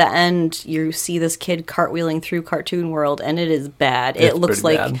then at the end, you see this kid cartwheeling through Cartoon World, and it is bad. It's it looks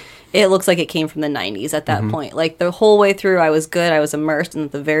pretty like bad. it looks like it came from the 90s at that point. Like, the whole way through, I was good, I was immersed, and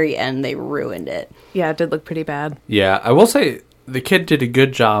at the very end, they ruined it. Yeah, it did look pretty bad. Yeah, I will say the kid did a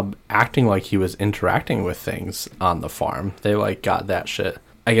good job acting like he was interacting with things on the farm. They, like, got that shit.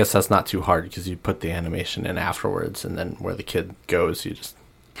 I guess that's not too hard because you put the animation in afterwards, and then where the kid goes, you just...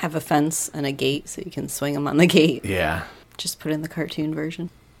 Have a fence and a gate so you can swing them on the gate. Yeah. Just put in the cartoon version.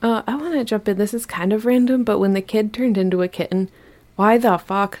 I want to jump in. This is kind of random, but when the kid turned into a kitten, why the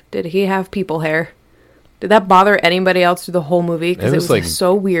fuck did he have people hair? Did that bother anybody else through the whole movie? Because it was like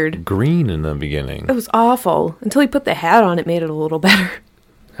so weird. Green in the beginning. It was awful. Until he put the hat on, it made it a little better.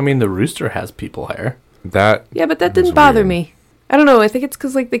 I mean, the rooster has people hair. Yeah, but that didn't bother me. I don't know. I think it's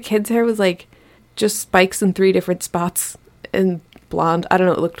because like the kid's hair was like just spikes in 3 different spots and blonde. I don't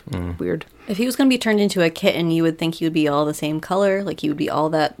know. It looked weird. If he was going to be turned into a kitten, you would think he would be all the same color. Like, he would be all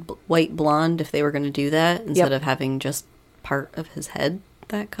that white blonde if they were going to do that, instead of having just part of his head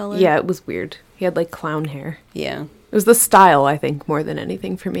that color. Yeah, it was weird. He had like clown hair. Yeah. It was the style, I think, more than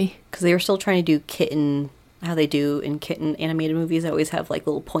anything for me. Because they were still trying to do kitten, how they do in kitten animated movies. They always have like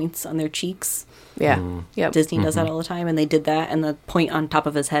little points on their cheeks. Yeah. Yep. Disney does that all the time, and they did that, and the point on top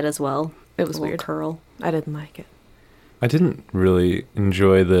of his head as well. It was a little weird. curl. I didn't like it. I didn't really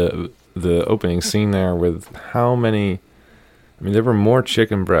enjoy the opening scene there with how many... I mean, there were more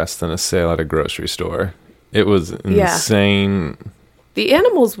chicken breasts than a sale at a grocery store. It was insane. The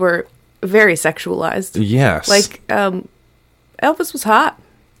animals were very sexualized. Yes. Like, Elvis was hot.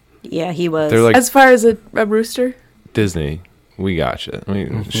 Yeah, he was. They're like, As far as a rooster. Disney, we got you. I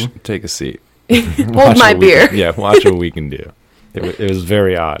mean, take a seat. Hold my beer. Watch what we can do. It was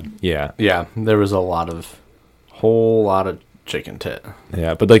very odd. Yeah. Yeah, there was a whole lot of chicken tit.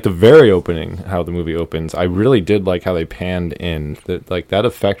 Yeah, but like the very opening, how the movie opens, I really did like how they panned in. That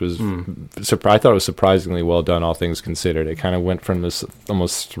effect was, I thought it was surprisingly well done, all things considered. It kind of went from this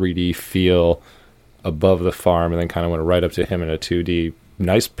almost 3D feel above the farm, and then kind of went right up to him in a 2D.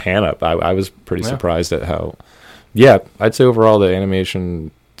 Nice pan up. I was pretty surprised at how. Yeah, I'd say overall the animation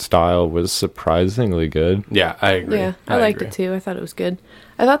style was surprisingly good. Yeah, I agree. Yeah, I liked it too. I thought it was good.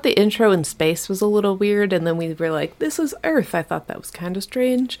 I thought the intro in space was a little weird, and then we were like, this is Earth. I thought that was kind of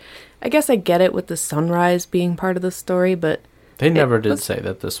strange. I guess I get it with the sunrise being part of the story, but... They never did say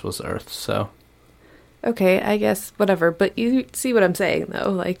that this was Earth, so... Okay, I guess, whatever. But you see what I'm saying, though,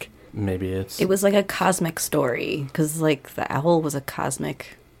 like... Maybe it's... It was like a cosmic story, because, like, the owl was a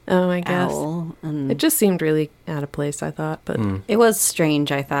cosmic I guess. owl. And It just seemed really out of place, I thought, but... it was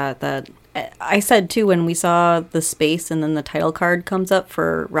strange, I thought, that... I said, too, when we saw the space and then the title card comes up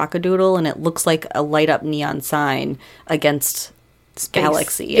for Rockadoodle, and it looks like a light-up neon sign against Space.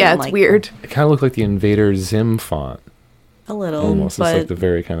 galaxy. Yeah, and it's like, weird. It kind of looked like the Invader Zim font. A little, Almost. It's but like the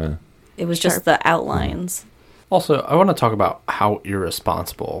very kind of... it was just the outlines. Also, I want to talk about how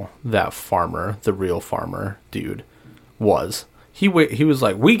irresponsible that farmer, the real farmer dude, was. He was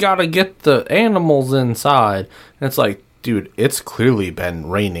like, we gotta get the animals inside. And it's like, dude, it's clearly been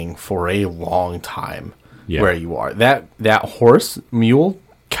raining for a long time where you are. That horse, mule,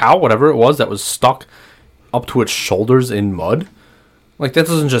 cow, whatever it was that was stuck up to its shoulders in mud. Like, that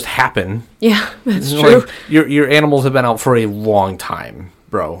doesn't just happen. Yeah, that's Like, true. your animals have been out for a long time,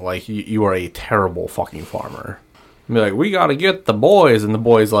 bro. Like, you are a terrible fucking farmer. Be like, we gotta get the boys, and the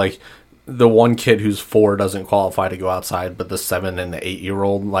boys, like, the one kid who's 4 doesn't qualify to go outside, but the 7 and the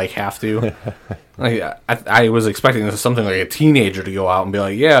 8-year-old like have to. Like, I was expecting something like a teenager to go out and be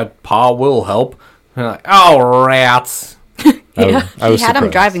like, yeah, Pa will help. And like, oh, rats. Yeah. I was He had him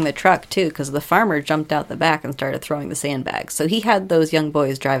surprised. driving the truck, too, because the farmer jumped out the back and started throwing the sandbags. So he had those young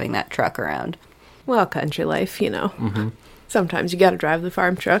boys driving that truck around. Well, country life, you know. Sometimes you gotta drive the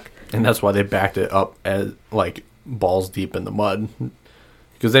farm truck. And that's why they backed it up as, like, balls deep in the mud.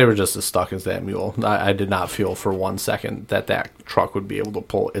 Because they were just as stuck as that mule. I did not feel for 1 second that truck would be able to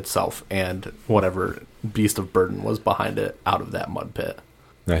pull itself and whatever beast of burden was behind it out of that mud pit.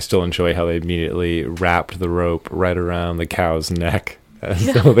 And I still enjoy how they immediately wrapped the rope right around the cow's neck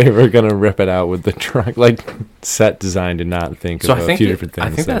as though they were going to rip it out with the truck. Like, set design did not think So of I a think few different things. I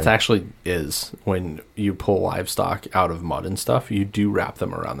think there. that's actually is when you pull livestock out of mud and stuff, you do wrap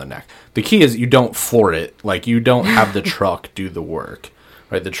them around the neck. The key is you don't floor it. Like, you don't have the truck do the work.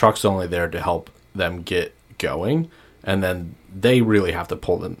 Right? The truck's only there to help them get going, and then they really have to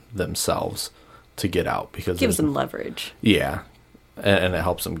pull them themselves to get out because Gives them leverage. Yeah, and it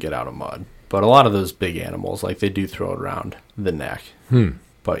helps them get out of mud. But a lot of those big animals, like, they do throw it around the neck.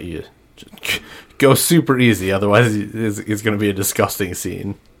 But you just go super easy, otherwise it's going to be a disgusting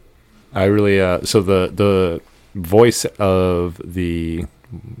scene. I really so the voice of the,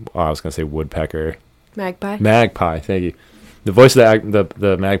 I was going to say woodpecker. Magpie, thank you. The voice of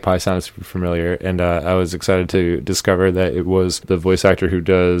the magpie sounded super familiar, and I was excited to discover that it was the voice actor who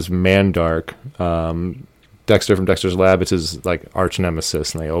does Mandark, Dexter from Dexter's Lab. It's his like arch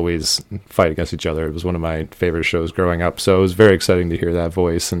nemesis, and they always fight against each other. It was one of my favorite shows growing up, so it was very exciting to hear that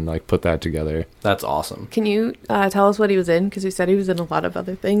voice and like put that together. That's awesome. Can you tell us what he was in? Because you said he was in a lot of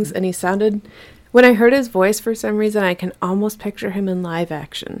other things, and he sounded... When I heard his voice, for some reason, I can almost picture him in live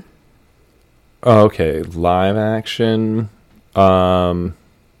action. Oh, okay, live action... The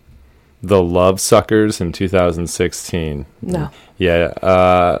Love Suckers in 2016. No.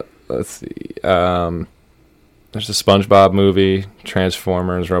 Yeah. Let's see. There's a SpongeBob movie,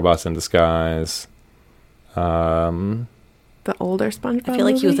 Transformers, Robots in Disguise. The older SpongeBob I feel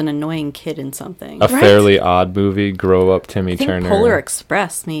like movie? he was an annoying kid in something. A Fairly Odd movie, Grow Up Timmy I think Turner. Polar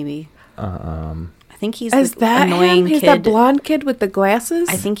Express, maybe. I think he's Is the that annoying him? He's kid. that blonde kid with the glasses?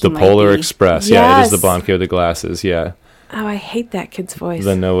 I think he The might Polar be. Express. Yeah, it is the Yes. blonde kid with the glasses. Yeah. Oh, I hate that kid's voice.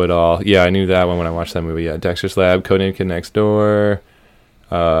 The Know-It-All. Yeah, I knew that one when I watched that movie. Yeah, Dexter's Lab, Codename Kid Next Door,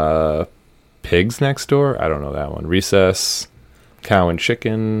 Pigs Next Door. I don't know that one. Recess, Cow and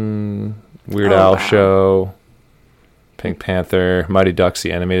Chicken, Weird Al wow. Show, Pink Panther, Mighty Ducks,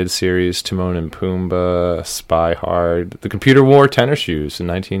 the animated series, Timon and Pumbaa, Spy Hard, The Computer Wore Tennis Shoes in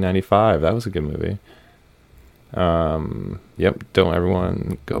 1995. That was a good movie. Yep, Don't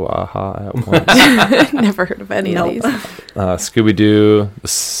Everyone Go Aha at Once. Never heard of any of these. Scooby-Doo, The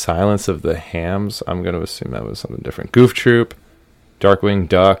Silence of the Hams. I'm going to assume that was something different. Goof Troop, Darkwing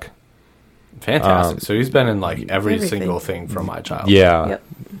Duck. Fantastic. So he's been in like every Everything. single thing from my childhood. Yeah, Yep.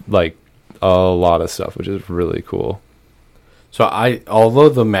 like a lot of stuff, which is really cool. So although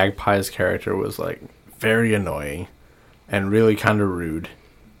the Magpie's character was like very annoying and really kind of rude,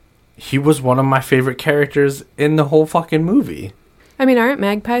 he was one of my favorite characters in the whole fucking movie. I mean, aren't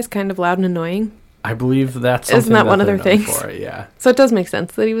magpies kind of loud and annoying? I believe that's something Isn't that one of they're their known things? for, yeah. So it does make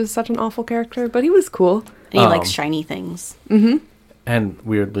sense that he was such an awful character, but he was cool. And he likes shiny things. And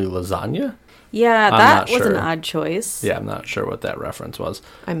weirdly, lasagna? Yeah, I'm that not was an sure. odd choice. Yeah, I'm not sure what that reference was.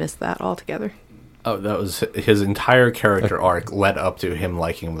 I missed that altogether. Oh, that was his entire character arc led up to him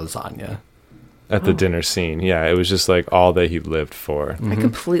liking lasagna. At the dinner scene. Yeah, it was just like all that he lived for. I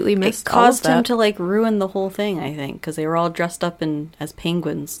completely It missed all of caused him that. to like ruin the whole thing, I think, because they were all dressed up as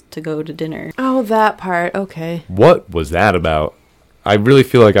penguins to go to dinner. Oh, that part. Okay. What was that about? I really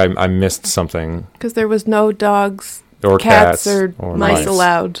feel like I missed something. Because there was no dogs, Or cats, cats, or or mice mice.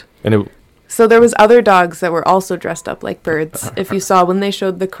 allowed. And it, So there was other dogs that were also dressed up like birds. If you saw when they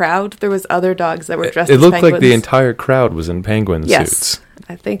showed the crowd, there was other dogs that were dressed it as looked penguins. like the entire crowd was in penguin Yes, suits.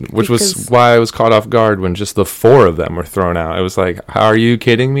 I think. Which was because- why I was caught off guard when just the four of them were thrown out. It was like, are you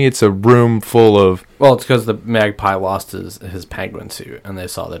kidding me? It's a room full of... Well, it's because the magpie lost his penguin suit, and they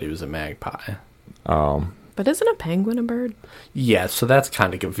saw that he was a magpie. But isn't a penguin a bird? Yeah, so that's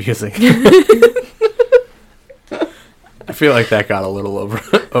kind of confusing. I feel like that got a little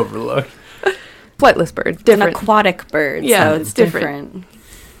overlooked. Flightless bird. An Different. aquatic bird, Yeah, so it's it's different. different.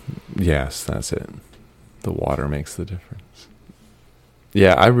 Yes, that's it. The water makes the difference.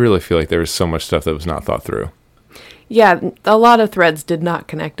 Yeah, I really feel like there was so much stuff that was not thought through. Yeah, a lot of threads did not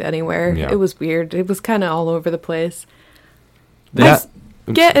connect anywhere. Yeah. It was weird. It was kind of all over the place. That,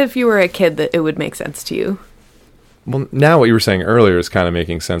 Get if you were a kid that it would make sense to you. well, now what you were saying earlier is kind of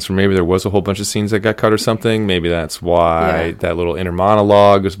making sense. Or maybe there was a whole bunch of scenes that got cut or something. Maybe that's why Yeah. that little inner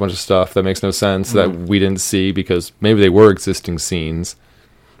monologue, there's a bunch of stuff that makes no sense that we didn't see because maybe they were existing scenes,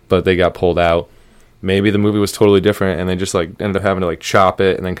 but they got pulled out. Maybe the movie was totally different and they just like ended up having to like chop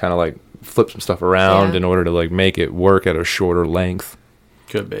it and then kind of like flip some stuff around Yeah. in order to like make it work at a shorter length.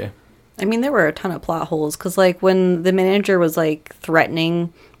 Could be. I mean, there were a ton of plot holes because, like, when the manager was like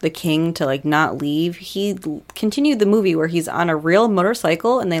threatening the king to like not leave, he continued the movie where he's on a real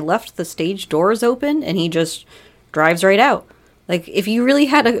motorcycle and they left the stage doors open and he just drives right out. Like, if you really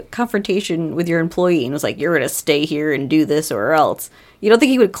had a confrontation with your employee and was like, "You're gonna stay here and do this or else," you don't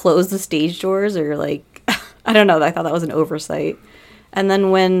think he would close the stage doors or like, I don't know. I thought that was an oversight. And then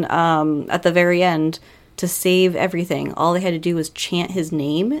when at the very end, to save everything, all they had to do was chant his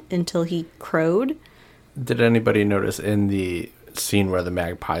name until he crowed. Did anybody notice in the scene where the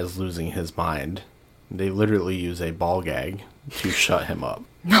magpie is losing his mind, they literally use a ball gag to shut him up?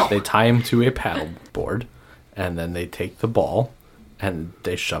 No. They tie him to a paddle board, and then they take the ball and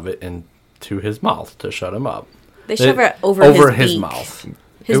they shove it into his mouth to shut him up. They shove it over his beak. mouth.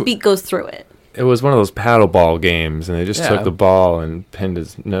 His beak goes through it. It was one of those paddle ball games and they just Yeah. took the ball and pinned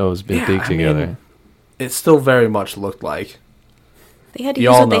his nose, his Yeah, beak I together. mean, it still very much looked like. They had to You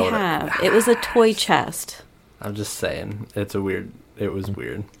use all what they know that. have. It was a toy chest. I'm just saying, it was weird. They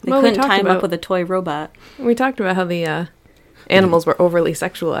Well, we couldn't talked tie him up about- with a toy robot. We talked about how the animals were overly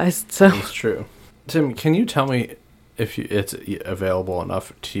sexualized, so... It's true. Tim, can you tell me, if it's available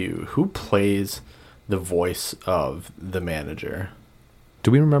enough to you, who plays the voice of the manager?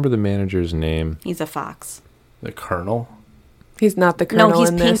 Do we remember the manager's name? He's a fox. The Colonel? He's not the colonel No, he's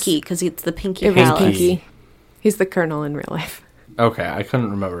in this. Pinky, because it's the Pinky It was Palace. Pinky. He's the colonel in real life. Okay, I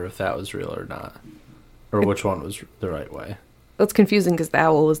couldn't remember if that was real or not. Or which one was the right way. It's confusing because the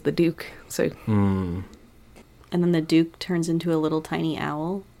owl was the Duke, so... And then the Duke turns into a little tiny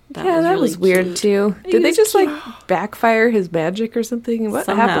owl. that really was weird, cute. too. Did they just, backfire his magic or something? What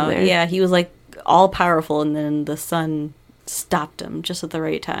Somehow, happened there? yeah, he was, all powerful, and then the sun stopped him just at the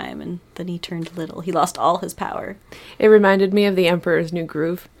right time, and then he turned little. He lost all his power. It reminded me of The Emperor's New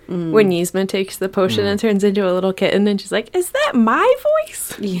Groove. When Yzma takes the potion and turns into a little kitten, and she's like, is that my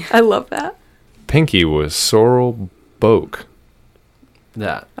voice? Yeah. I love that. Pinky was Sorrel Boke.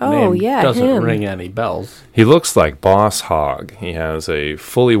 That Oh, name yeah, doesn't him. ring any bells. He looks like Boss Hogg. He has a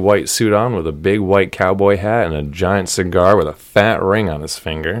fully white suit on with a big white cowboy hat and a giant cigar with a fat ring on his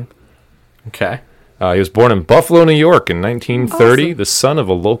finger. Okay. He was born in Buffalo, New York in 1930, Awesome. the son of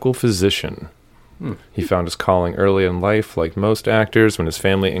a local physician. He found his calling early in life, like most actors, when his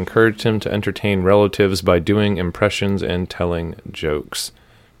family encouraged him to entertain relatives by doing impressions and telling jokes.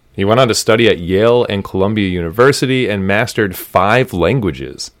 He went on to study at Yale and Columbia University and mastered 5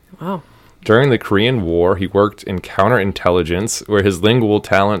 languages. Wow. During the Korean War, he worked in counterintelligence, where his lingual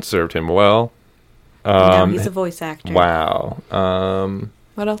talent served him well. Now he's a voice actor. Wow.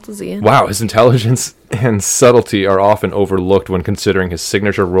 What else is he in? Wow, his intelligence and subtlety are often overlooked when considering his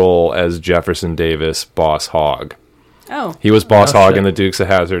signature role as Jefferson Davis, Boss Hogg. Oh, He was Boss Oh, Hogg shit. in The Dukes of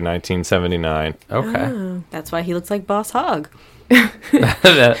Hazzard, 1979. Okay. that's why he looks like Boss Hogg.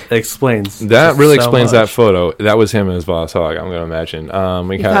 That explains. That really so explains much. that photo. That was him as Boss Hogg, I'm going to imagine.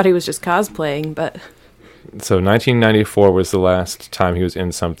 We You got, thought he was just cosplaying, but... so 1994 was the last time he was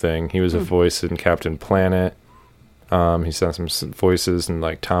in something. He was a voice in Captain Planet. He's done some voices in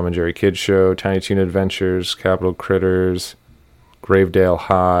Tom and Jerry Kids Show, Tiny Toon Adventures, Capital Critters, Gravedale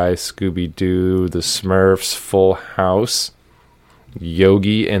High, Scooby-Doo, The Smurfs, Full House,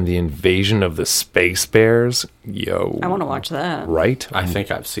 Yogi and the Invasion of the Space Bears. Yo. I want to watch that. Right? I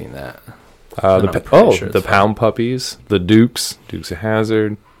think I've seen that. The I'm pretty sure the it's Pound Puppies, the Dukes of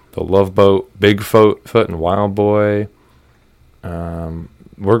Hazzard, the Love Boat, Bigfoot and Wild Boy.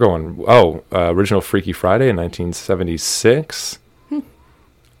 We're going. Original Freaky Friday in 1976.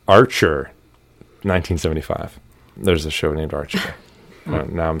 Archer, 1975. There's a show named Archer.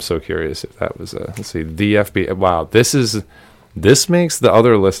 Now I'm so curious if that was let's see, the FBI. Wow, this makes the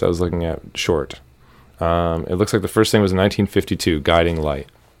other list I was looking at short. It looks like the first thing was 1952, Guiding Light.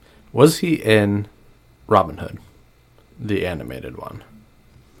 Was he in Robin Hood, the animated one?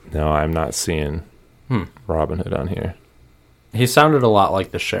 No, I'm not seeing Robin Hood on here. He sounded a lot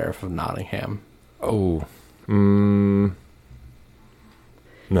like the sheriff of Nottingham. Oh,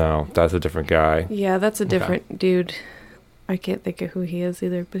 no, that's a different guy. Yeah, that's a different dude. I can't think of who he is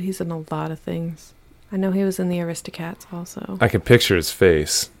either, but he's in a lot of things. I know he was in the Aristocats also. I can picture his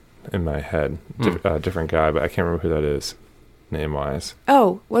face in my head. Different guy, but I can't remember who that is, name-wise.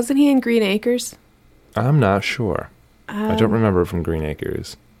 Oh, wasn't he in Green Acres? I'm not sure. I don't remember from Green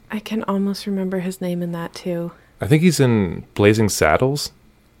Acres. I can almost remember his name in that too. I think he's in Blazing Saddles.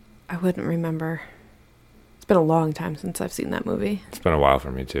 I wouldn't remember. It's been a long time since I've seen that movie. It's been a while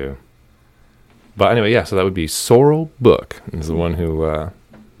for me, too. But anyway, yeah, so that would be Sorrel Book, is the one who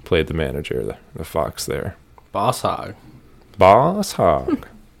played the manager, the fox there. Boss Hogg. Boss Hogg.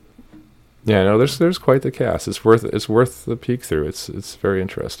 Yeah, no, there's quite the cast. It's worth the peek through. It's very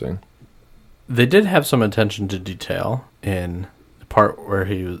interesting. They did have some attention to detail in the part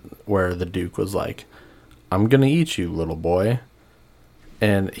where the Duke was like, "I'm gonna eat you, little boy,"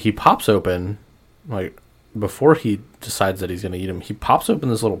 and he pops open, before he decides that he's gonna eat him, he pops open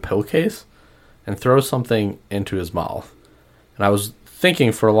this little pill case and throws something into his mouth. And I was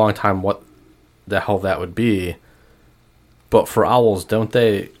thinking for a long time what the hell that would be. But for owls, don't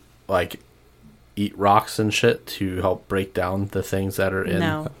they eat rocks and shit to help break down the things that are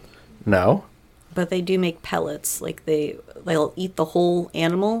in? No? But they do make pellets. They'll eat the whole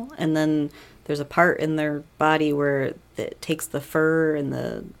animal, and then there's a part in their body where it takes the fur and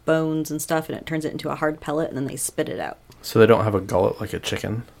the bones and stuff, and it turns it into a hard pellet, and then they spit it out. So they don't have a gullet like a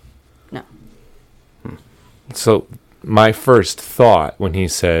chicken? No. So my first thought when he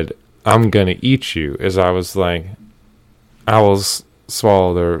said, "I'm going to eat you," is I was like, owls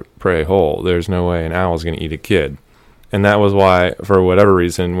swallow their prey whole. There's no way an owl's going to eat a kid. And that was why, for whatever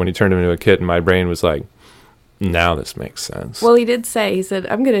reason, when he turned him into a kitten, my brain was like, now this makes sense. Well, he did say, he said,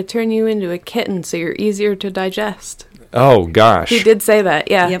 I'm going to turn you into a kitten so you're easier to digest. Oh, gosh. He did say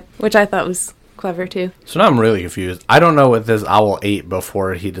that, yeah. Yep. Which I thought was clever, too. So now I'm really confused. I don't know what this owl ate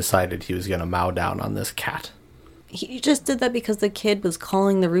before he decided he was going to mow down on this cat. He just did that because the kid was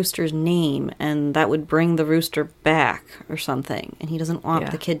calling the rooster's name, and that would bring the rooster back or something. And he doesn't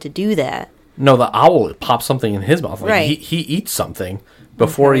want the kid to do that. No, the owl pops something in his mouth. Like Right. He eats something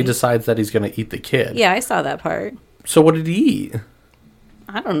before he decides that he's going to eat the kid. Yeah, I saw that part. So what did he eat?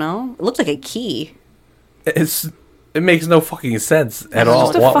 I don't know. It looked like a key. It makes no fucking sense at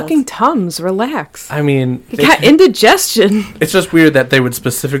all. Just a fucking Tums, relax. I mean, You got indigestion. it's just weird that they would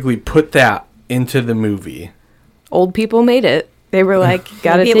specifically put that into the movie. Old people made it. They were like,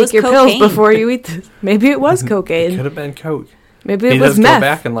 gotta Maybe it take was your pills cocaine. before you eat this. Maybe it was Could cocaine. have been Coke. Maybe He it was does go meth.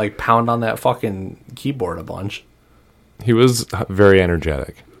 back and like pound on that fucking keyboard a bunch. He was very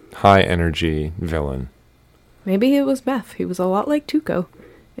energetic. High energy villain. Maybe it was meth. He was a lot like Tuco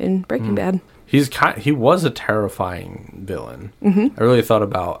in Breaking Bad. He was a terrifying villain. I really thought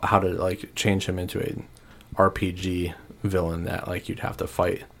about how to like change him into an RPG villain that like you'd have to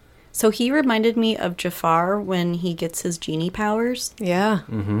fight. So he reminded me of Jafar when he gets his genie powers. Yeah.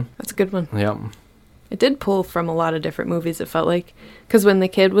 That's a good one. Yep. It did pull from a lot of different movies, it felt like. Because when the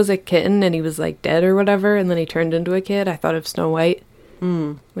kid was a kitten and he was like dead or whatever, and then he turned into a kid, I thought of Snow White.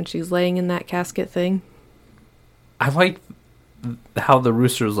 When she's laying in that casket thing. I like how the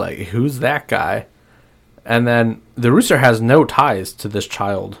rooster's like, who's that guy? And then the rooster has no ties to this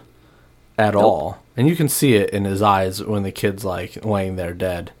child at all. And you can see it in his eyes when the kid's like laying there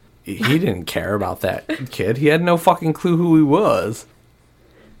dead. He didn't care about that kid. He had no fucking clue who he was.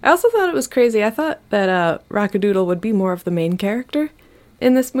 I also thought it was crazy. I thought that Rockadoodle would be more of the main character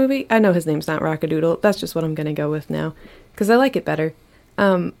in this movie. I know his name's not Rockadoodle. That's just what I'm going to go with now. Because I like it better.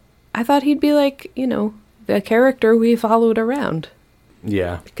 I thought he'd be like, the character we followed around.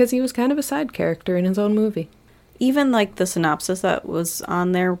 Yeah. Because he was kind of a side character in his own movie. Even like the synopsis that was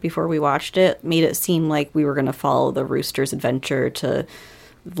on there before we watched it made it seem like we were going to follow the rooster's adventure to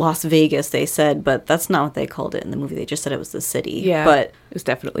Las Vegas, they said, but that's not what they called it in the movie. They just said it was the city. Yeah. But it was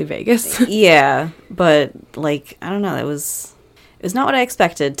definitely Vegas. yeah, but like, I don't know, it was not what I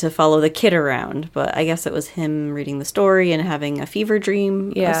expected to follow the kid around, but I guess it was him reading the story and having a fever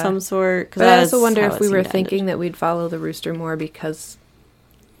dream of some sort. But I also wonder if we were thinking that we'd follow the rooster more because,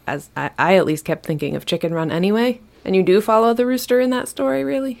 as I at least kept thinking of Chicken Run anyway, and you do follow the rooster in that story,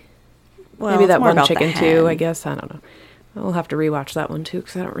 really? Well, maybe it's that more one about chicken the too, hen. I guess. I don't know. We'll have to rewatch that one too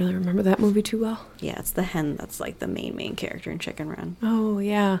because I don't really remember that movie too well. Yeah, it's the hen that's like the main character in Chicken Run. Oh,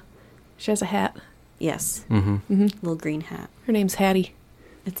 yeah. She has a hat. Yes. Mm-hmm. Little green hat. Her name's Hattie.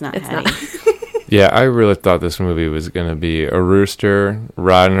 It's not It's Hattie. not. Yeah, I really thought this movie was going to be a rooster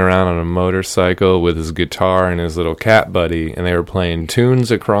riding around on a motorcycle with his guitar and his little cat buddy, and they were playing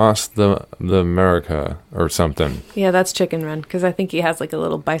tunes across the America or something. Yeah, that's Chicken Run because I think he has like a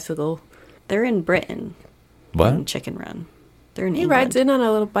little bicycle. They're in Britain. In What? Chicken Run. They're in He England. rides in on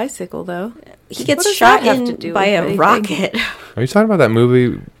a little bicycle though. He What gets does shot that have to in do by with a anything? rocket. Are you talking about that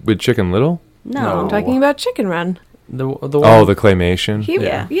movie with Chicken Little? No. I'm talking about Chicken Run. The one, Oh, the claymation? He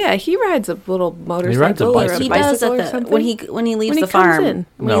Yeah. he rides a little motorcycle rides a or a bicycle. He bicycle does or at the something. when he leaves When the he comes farm. in.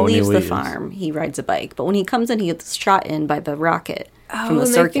 When No, he when he leaves the leaves. farm, he rides a bike. But when he comes in, he gets shot in by the rocket Oh, from the and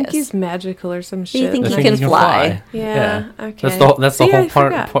circus. they think he's magical or some They shit. think I he think can fly. Yeah, okay. That's the See, I whole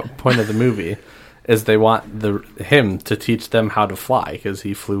forgot. point of the movie is they want him to teach them how to fly because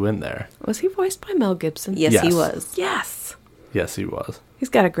he flew in there. Was he voiced by Mel Gibson? Yes, he Yes. was. Yes. Yes, he was. He's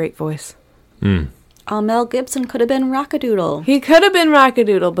got a great voice. Mel Gibson could have been Rockadoodle. He could have been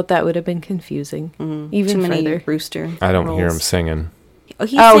Rockadoodle, but that would have been confusing. Even Too many further. rooster. I don't hear him roles. singing. Oh,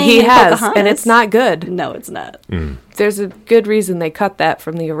 he's Oh, saying he in has, Pocahontas? and it's not good. No, it's not. There's a good reason they cut that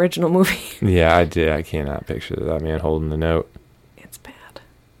from the original movie. Yeah, I did. I cannot picture that man holding the note. It's bad.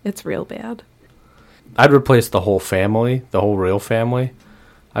 It's real bad. I'd replace the whole family, the whole real family.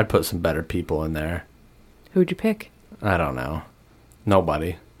 I'd put some better people in there. Who'd you pick? I don't know.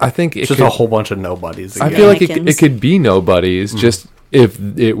 Nobody. I think It's it just could, a whole bunch of nobodies. I Again. feel like Mannequins. it could be nobodies, just if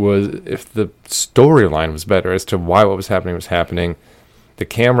the storyline was better as to why what was happening. The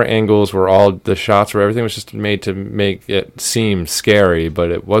camera angles were all, the shots were, everything was just made to make it seem scary,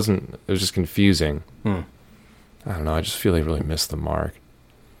 but it wasn't, it was just confusing. I don't know, I just feel they really missed the mark.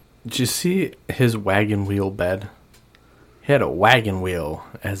 Did you see his wagon wheel bed? He had a wagon wheel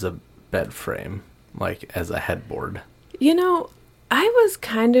as a bed frame, like as a headboard. You know, I was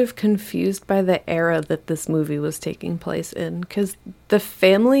kind of confused by the era that this movie was taking place in, because the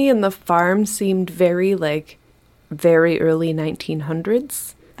family and the farm seemed very early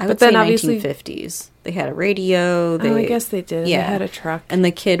 1900s. I would say 1950s. They had a radio. I guess they did. Yeah. They had a truck. And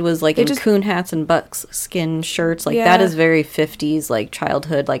the kid was like in coon hats and buckskin shirts. Like that is very 50s, like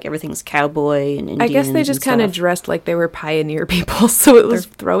childhood. Like everything's cowboy and Indians. I guess they just kind of dressed like they were pioneer people, so it was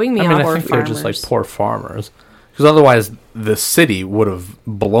throwing me off. I think they're just like poor farmers. Because otherwise, the city would have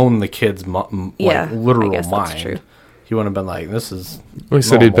blown the kid's literal mind. That's true. He wouldn't have been like, "This is." Well, he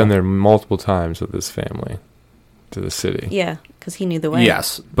said he'd been there multiple times with his family to the city. Yeah, because he knew the way.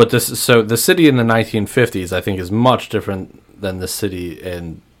 Yes, but the city in the 1950s, I think, is much different than the city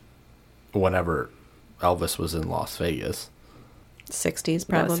in whenever Elvis was in Las Vegas. 60s,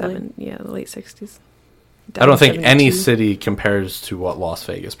 probably. The late 60s. I don't think any city compares to what Las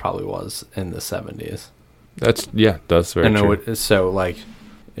Vegas probably was in the 70s. That's very true. So, like,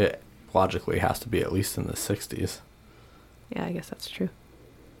 it logically has to be at least in the 60s. Yeah, I guess that's true.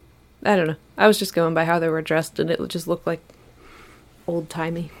 I don't know. I was just going by how they were dressed, and it just looked like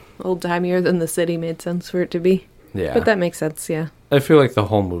old-timey. Old-timier than the city made sense for it to be. Yeah. But that makes sense, yeah. I feel like the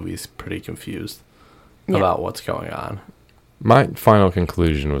whole movie's pretty confused about what's going on. My final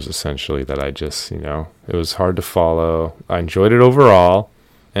conclusion was essentially that I just, it was hard to follow. I enjoyed it overall.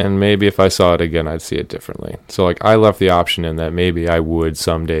 And maybe if I saw it again, I'd see it differently. So, like, I left the option in that maybe I would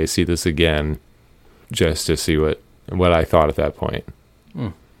someday see this again just to see what I thought at that point.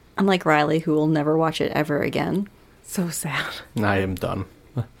 Unlike Riley, who will never watch it ever again. So sad. I am done.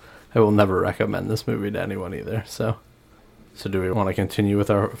 I will never recommend this movie to anyone either. So do we want to continue with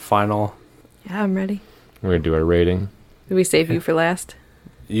our final? Yeah, I'm ready. We're going to do our rating. Did we save you for last?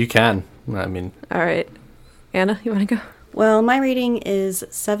 You can. I mean. All right. Anna, you want to go? Well, my rating is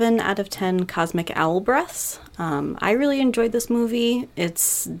 7 out of 10 cosmic owl breaths. I really enjoyed this movie.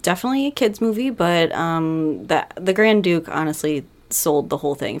 It's definitely a kid's movie, but the Grand Duke honestly sold the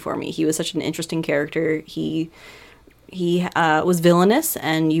whole thing for me. He was such an interesting character. He was villainous,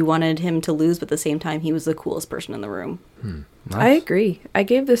 and you wanted him to lose, but at the same time, he was the coolest person in the room. Nice. I agree. I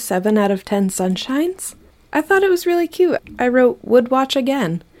gave this 7 out of 10 sunshines. I thought it was really cute. I wrote, would watch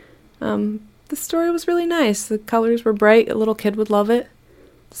again. The story was really nice. The colors were bright. A little kid would love it.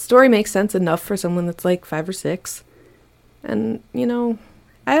 The story makes sense enough for someone that's like 5 or 6. And,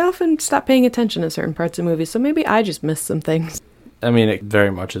 I often stop paying attention to certain parts of movies, so maybe I just missed some things. I mean, it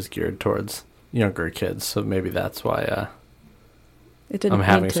very much is geared towards younger kids, so maybe that's why I'm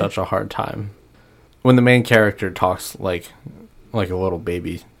having such a hard time. When the main character talks like a little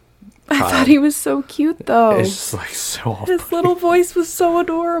baby child, I thought he was so cute, though. It's just like so His little voice was so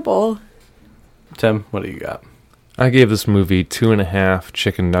adorable. Tim, what do you got? I gave this movie 2.5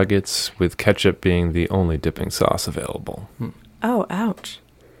 chicken nuggets, with ketchup being the only dipping sauce available. Oh, ouch.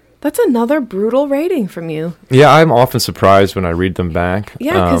 That's another brutal rating from you. Yeah, I'm often surprised when I read them back.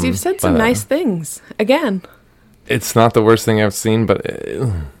 Yeah, because you've said some nice things. Again. It's not the worst thing I've seen, but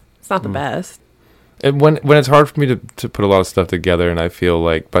it's not the best. When it's hard for me to put a lot of stuff together, and I feel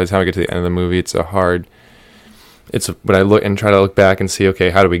like by the time I get to the end of the movie, when I look and try to look back and see, okay,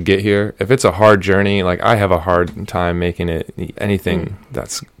 how do we get here? If it's a hard journey, like I have a hard time making it anything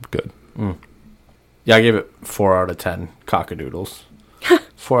that's good. Yeah, I gave it 4 out of 10 cockadoodles.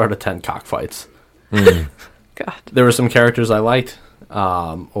 4 out of 10 cockfights. God. There were some characters I liked.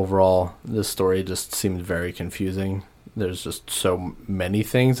 Overall, this story just seemed very confusing. There's just so many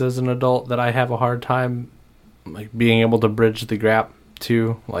things as an adult that I have a hard time like being able to bridge the gap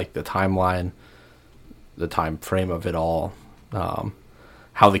to, like the timeline, the time frame of it all,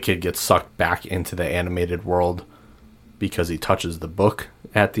 how the kid gets sucked back into the animated world because he touches the book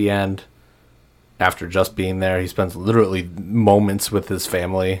at the end. After just being there, he spends literally moments with his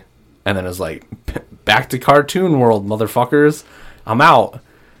family and then is like, back to cartoon world, motherfuckers. I'm out.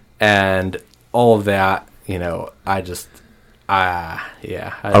 And all of that, I just,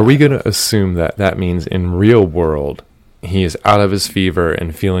 yeah. Are we going to assume that means in real world, he is out of his fever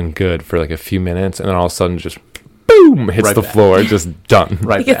and feeling good for like a few minutes, and then all of a sudden just boom, hits right the back. Floor, just done.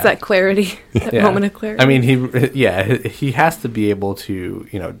 Right, he gets that clarity, that moment of clarity. I mean, he has to be able to,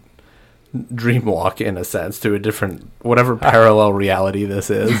 dreamwalk in a sense to a different, whatever parallel reality this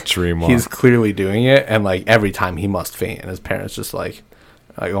is. Dreamwalk. He's clearly doing it, and like every time he must faint, and his parents just like,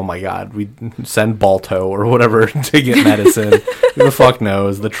 oh my God, we send Balto or whatever to get medicine. Who the fuck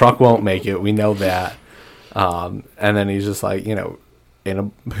knows? The truck won't make it. We know that. And then he's just like, in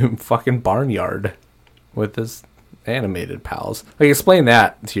a fucking barnyard with his animated pals. Like, explain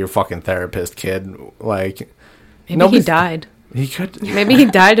that to your fucking therapist, kid. Like, maybe he died. He could. Maybe he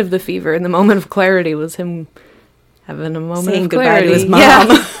died of the fever, and the moment of clarity was him having a moment saying of clarity. Goodbye to his mom.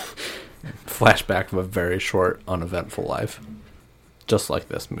 Yeah. Flashback of a very short, uneventful life. Just like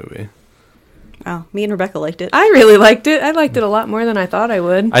this movie. Oh, me and Rebecca liked it. I really liked it. I liked it a lot more than I thought I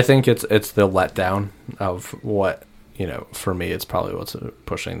would. I think it's the letdown of what, for me, it's probably what's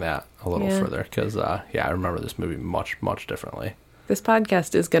pushing that a little further. Because, I remember this movie much, much differently. This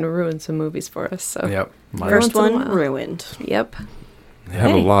podcast is going to ruin some movies for us. So Yep. First one ruined. Yep. I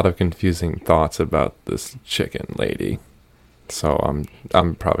have a lot of confusing thoughts about this chicken lady. So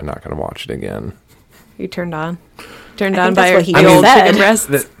I'm probably not going to watch it again. You turned on by what he the old said. chicken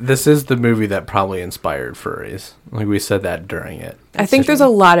breasts. This is the movie that probably inspired furries. Like we said that during it. I think there's a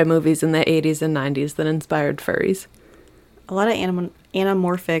lot of movies in the 80s and 90s that inspired furries. A lot of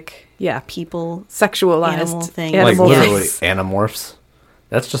anamorphic people. Sexualized. Animal things. Like Animal literally things. Animorphs.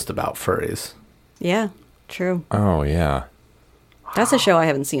 That's just about furries. Yeah, true. Oh, yeah. That's a show I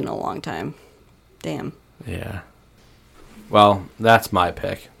haven't seen in a long time. Damn. Yeah. Well, that's my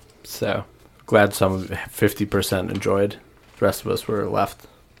pick. So glad some 50% enjoyed. The rest of us were left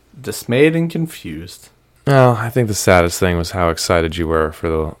dismayed and confused. Well, I think the saddest thing was how excited you were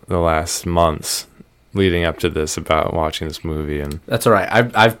for the last months leading up to this about watching this movie. And That's all right.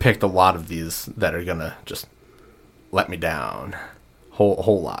 I've picked a lot of these that are gonna just let me down.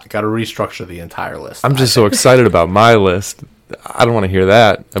 Whole lot. Got to restructure the entire list. I'm just so excited about my list. I don't want to hear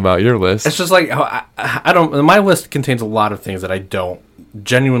that about your list. It's just like I don't. My list contains a lot of things that I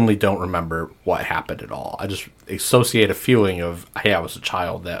genuinely don't remember what happened at all. I just associate a feeling of, hey, I was a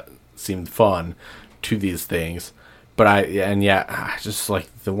child that seemed fun to these things, but I just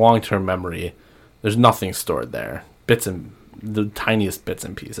like the long term memory. There's nothing stored there. The tiniest bits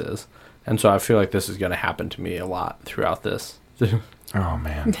and pieces, and so I feel like this is going to happen to me a lot throughout this Oh,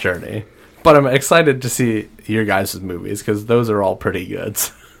 man. journey. But I'm excited to see your guys' movies because those are all pretty good.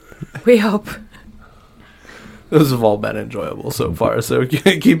 We hope. Those have all been enjoyable so far, so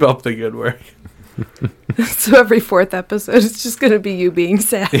keep up the good work. So every fourth episode, it's just going to be you being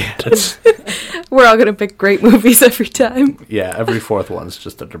sad. Yeah, We're all going to pick great movies every time. yeah, every fourth one's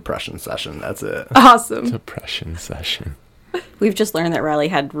just a depression session. That's it. Awesome. Depression session. We've just learned that Riley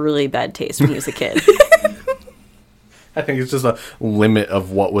had really bad taste when he was a kid. I think it's just a limit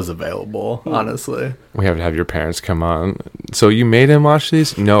of what was available, honestly. We have to have your parents come on. So you made him watch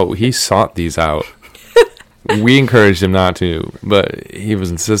these? No, he sought these out. We encouraged him not to, but he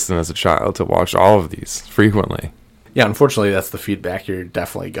was insistent as a child to watch all of these frequently. Yeah, unfortunately, that's the feedback you're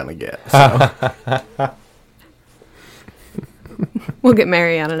definitely going to get. So. We'll get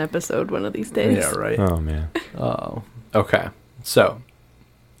Mary on an episode one of these days. Yeah, right. Oh, man. Oh, okay. So,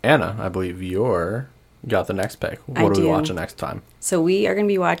 Anna, I believe you got the next pick. What are we watching next time? So we are going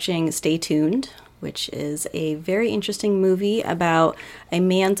to be watching Stay Tuned, which is a very interesting movie about a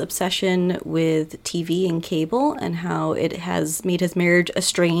man's obsession with TV and cable and how it has made his marriage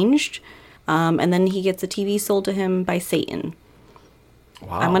estranged. And then he gets a TV sold to him by Satan.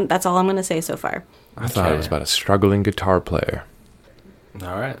 Wow. That's all I'm going to say so far. I thought it was about a struggling guitar player.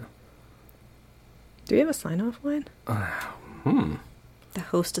 All right. Do we have a sign-off line? The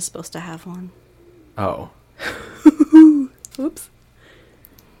host is supposed to have one. Oh. Oops.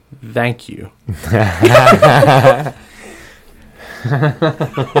 Thank you. The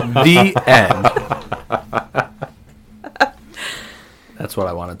end. That's what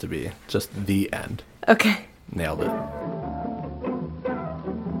I want it to be. Just the end. Okay. Nailed it.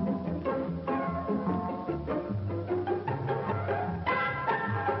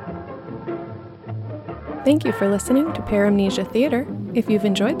 Thank you for listening to Paramnesia Theater. If you've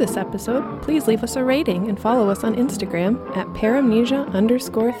enjoyed this episode, please leave us a rating and follow us on Instagram at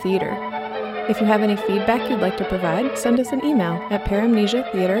paramnesia_theater. If you have any feedback you'd like to provide, send us an email at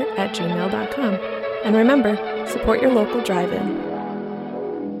paramnesiatheater@gmail.com. And remember, support your local drive-in.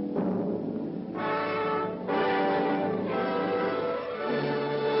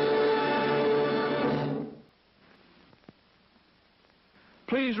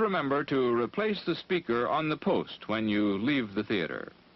 Please remember to replace the speaker on the post when you leave the theater.